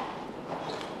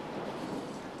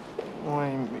 What,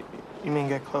 you mean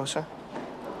get closer?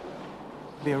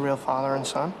 Be a real father and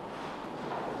son?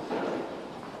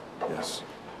 Yes.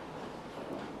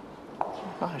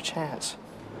 Not a chance.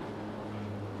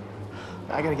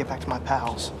 I gotta get back to my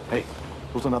pals. Hey,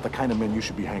 those are not the kind of men you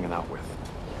should be hanging out with.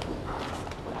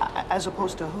 As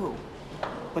opposed to who?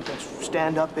 With the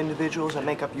stand-up individuals that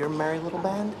make up your merry little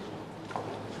band?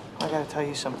 I gotta tell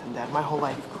you something, Dad. My whole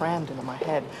life crammed into my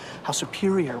head how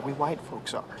superior we white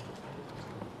folks are.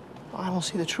 I don't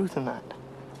see the truth in that.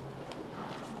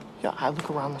 Yeah, I look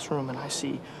around this room and I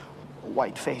see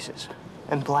white faces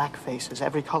and black faces,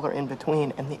 every color in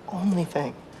between, and the only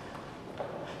thing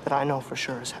that I know for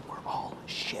sure is that we're all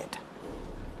shit.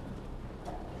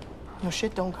 You know,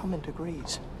 shit don't come in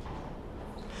degrees.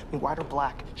 I mean, white or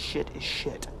black, shit is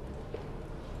shit.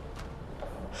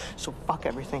 So fuck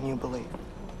everything you believe.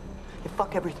 And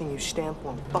fuck everything you stand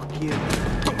for, and fuck you.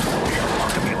 Don't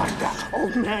talk to me like that.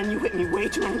 Old man, you hit me way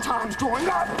too many times growing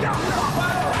up.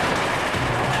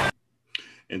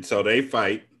 And so they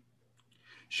fight.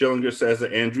 Schillinger says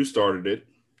that Andrew started it.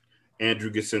 Andrew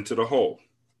gets into the hole.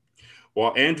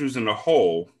 While Andrew's in the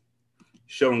hole,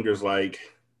 Schillinger's like,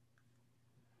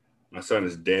 my son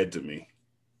is dead to me.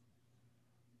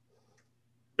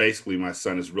 Basically, my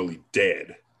son is really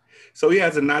dead. So he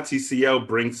has a Nazi CO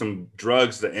bring some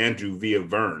drugs to Andrew via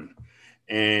Vern.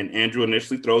 And Andrew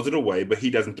initially throws it away, but he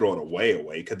doesn't throw it away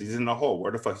because he's in the hole.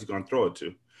 Where the fuck is he going to throw it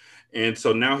to? And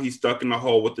so now he's stuck in the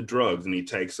hole with the drugs, and he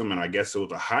takes them, and I guess it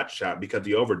was a hot shot because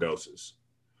he overdoses.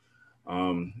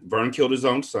 Vern killed his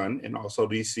own son, and also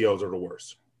these COs are the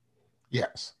worst.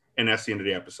 Yes. And that's the end of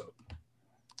the episode.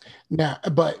 Now,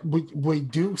 but we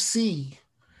do see,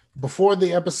 before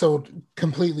the episode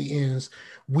completely ends,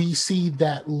 we see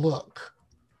that look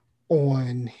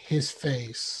on his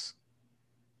face.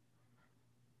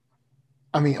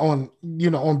 I mean,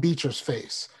 on Beecher's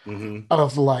face,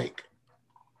 of like,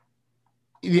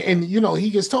 and he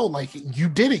gets told, like, you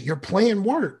did it, your plan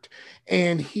worked,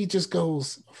 and he just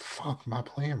goes, fuck, my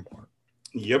plan worked.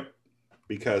 Yep,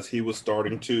 because he was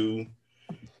starting to,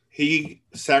 he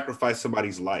sacrificed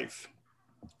somebody's life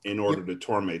in order to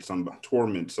torment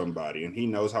somebody, and he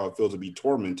knows how it feels to be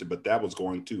tormented, but that was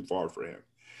going too far for him.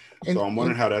 So I'm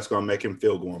wondering how that's going to make him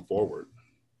feel going forward.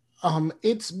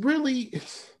 It's really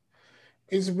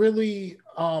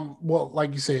well,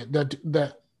 like you said,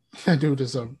 that dude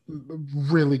is a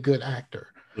really good actor.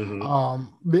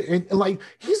 And like,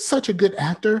 he's such a good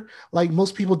actor, like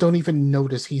most people don't even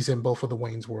notice he's in both of the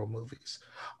Wayne's World movies.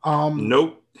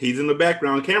 Nope, he's in the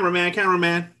background.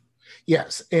 Cameraman.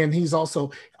 Yes, and he's also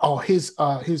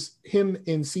him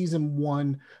in season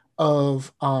 1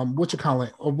 of what's that,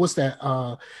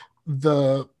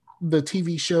 the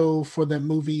TV show for that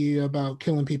movie about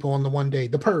killing people on the one day,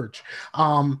 The Purge.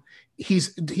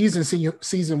 He's in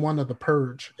season 1 of The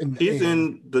Purge. He's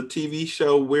in the TV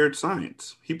show Weird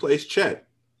Science. He plays Chet.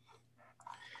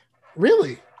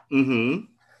 Really? Mm-hmm.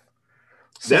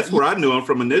 That's where I knew him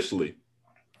from initially.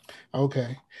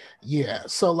 Okay. Yeah.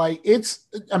 So like,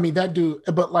 that dude,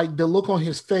 but like the look on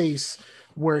his face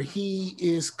where he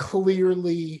is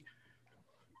clearly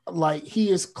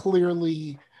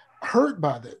hurt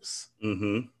by this.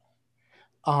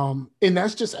 Mm-hmm. And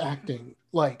that's just acting.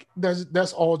 Like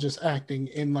that's all just acting.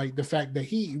 And like the fact that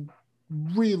he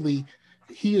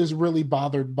is really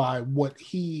bothered by what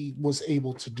he was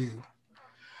able to do.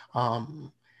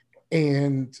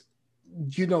 And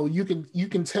you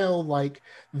can tell like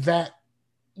that,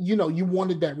 you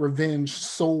wanted that revenge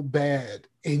so bad,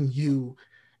 and you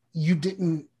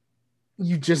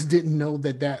just didn't know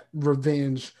that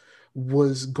revenge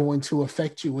was going to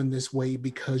affect you in this way,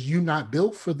 because you're not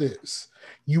built for this.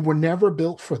 You were never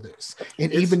built for this.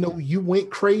 And even though you went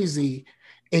crazy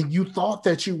and you thought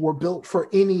that you were built for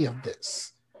any of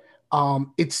this,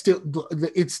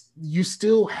 you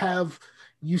still have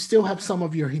some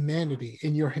of your humanity,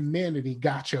 and your humanity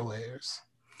got your ass.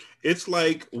 It's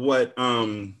like what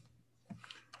in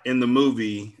the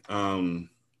movie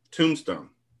Tombstone,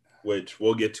 which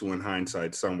we'll get to in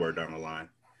hindsight somewhere down the line,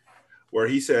 where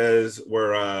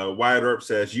Wyatt Earp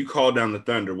says, you call down the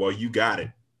thunder. Well, you got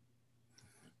it.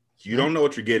 You don't know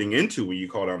what you're getting into when you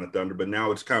call down the thunder, but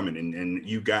now it's coming, and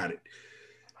you got it.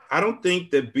 I don't think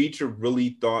that Beecher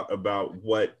really thought about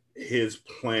what his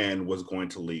plan was going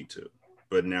to lead to,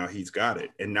 but now he's got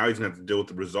it, and now he's going to have to deal with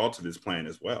the results of his plan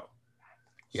as well.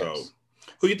 Yes. So,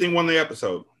 who do you think won the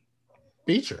episode?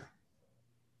 Beecher.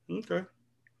 Okay.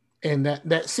 And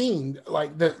that scene,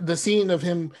 like the scene of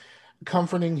him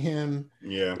comforting him,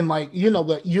 yeah, and like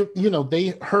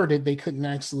they heard it, they couldn't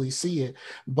actually see it,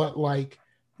 but like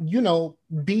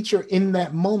Beecher in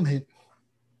that moment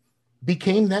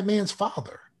became that man's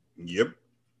father. Yep.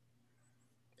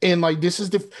 And like this is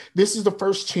the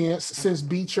first chance since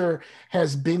Beecher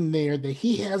has been there that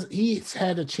he's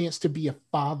had a chance to be a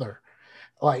father.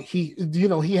 Like he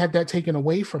had that taken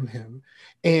away from him.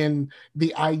 And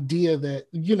the idea that,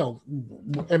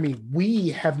 we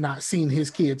have not seen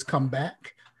his kids come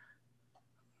back.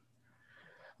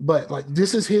 But like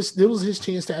this was his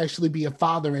chance to actually be a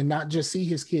father and not just see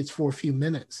his kids for a few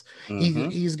minutes.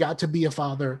 He's got to be a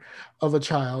father of a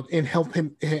child and help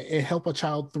a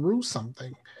child through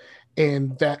something.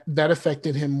 And that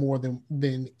affected him more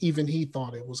than even he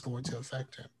thought it was going to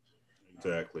affect him.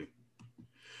 Exactly.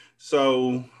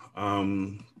 So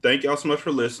thank y'all so much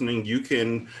for listening. You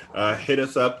can hit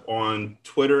us up on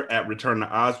Twitter at Return to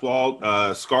Oswald.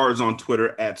 Scar is on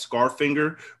Twitter at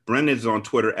Scarfinger. Brendan is on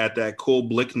Twitter at That Cool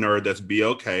Blick Nerd. That's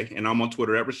BLK. And I'm on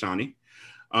Twitter at Rashani.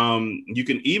 You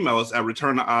can email us at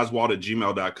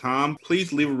returntooswald@gmail.com.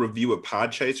 Please leave a review at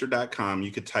podchaser.com.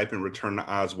 You can type in Return to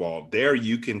Oswald. There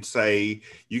you can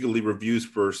leave reviews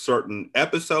for certain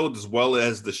episodes as well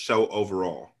as the show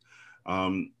overall.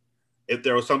 If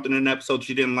there was something in an episode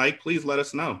you didn't like, please let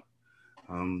us know.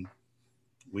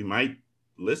 We might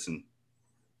listen.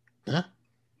 Yeah.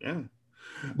 Yeah.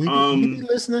 We be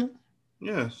listening.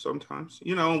 Yeah, sometimes.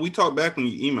 We talk back when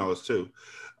you email us too.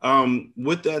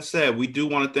 With that said, we do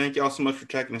want to thank y'all so much for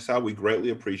checking us out. We greatly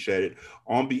appreciate it.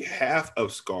 On behalf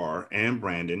of Scar and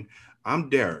Brandon, I'm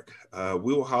Derek.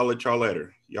 We will holler at y'all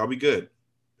later. Y'all be good.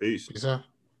 Peace. Peace out.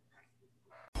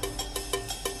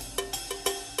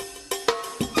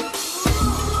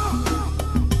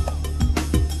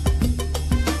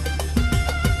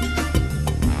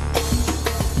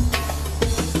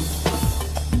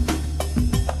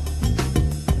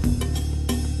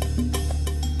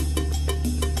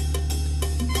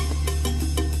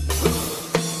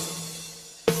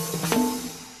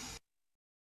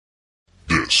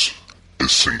 This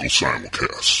is Single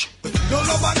Simulcast.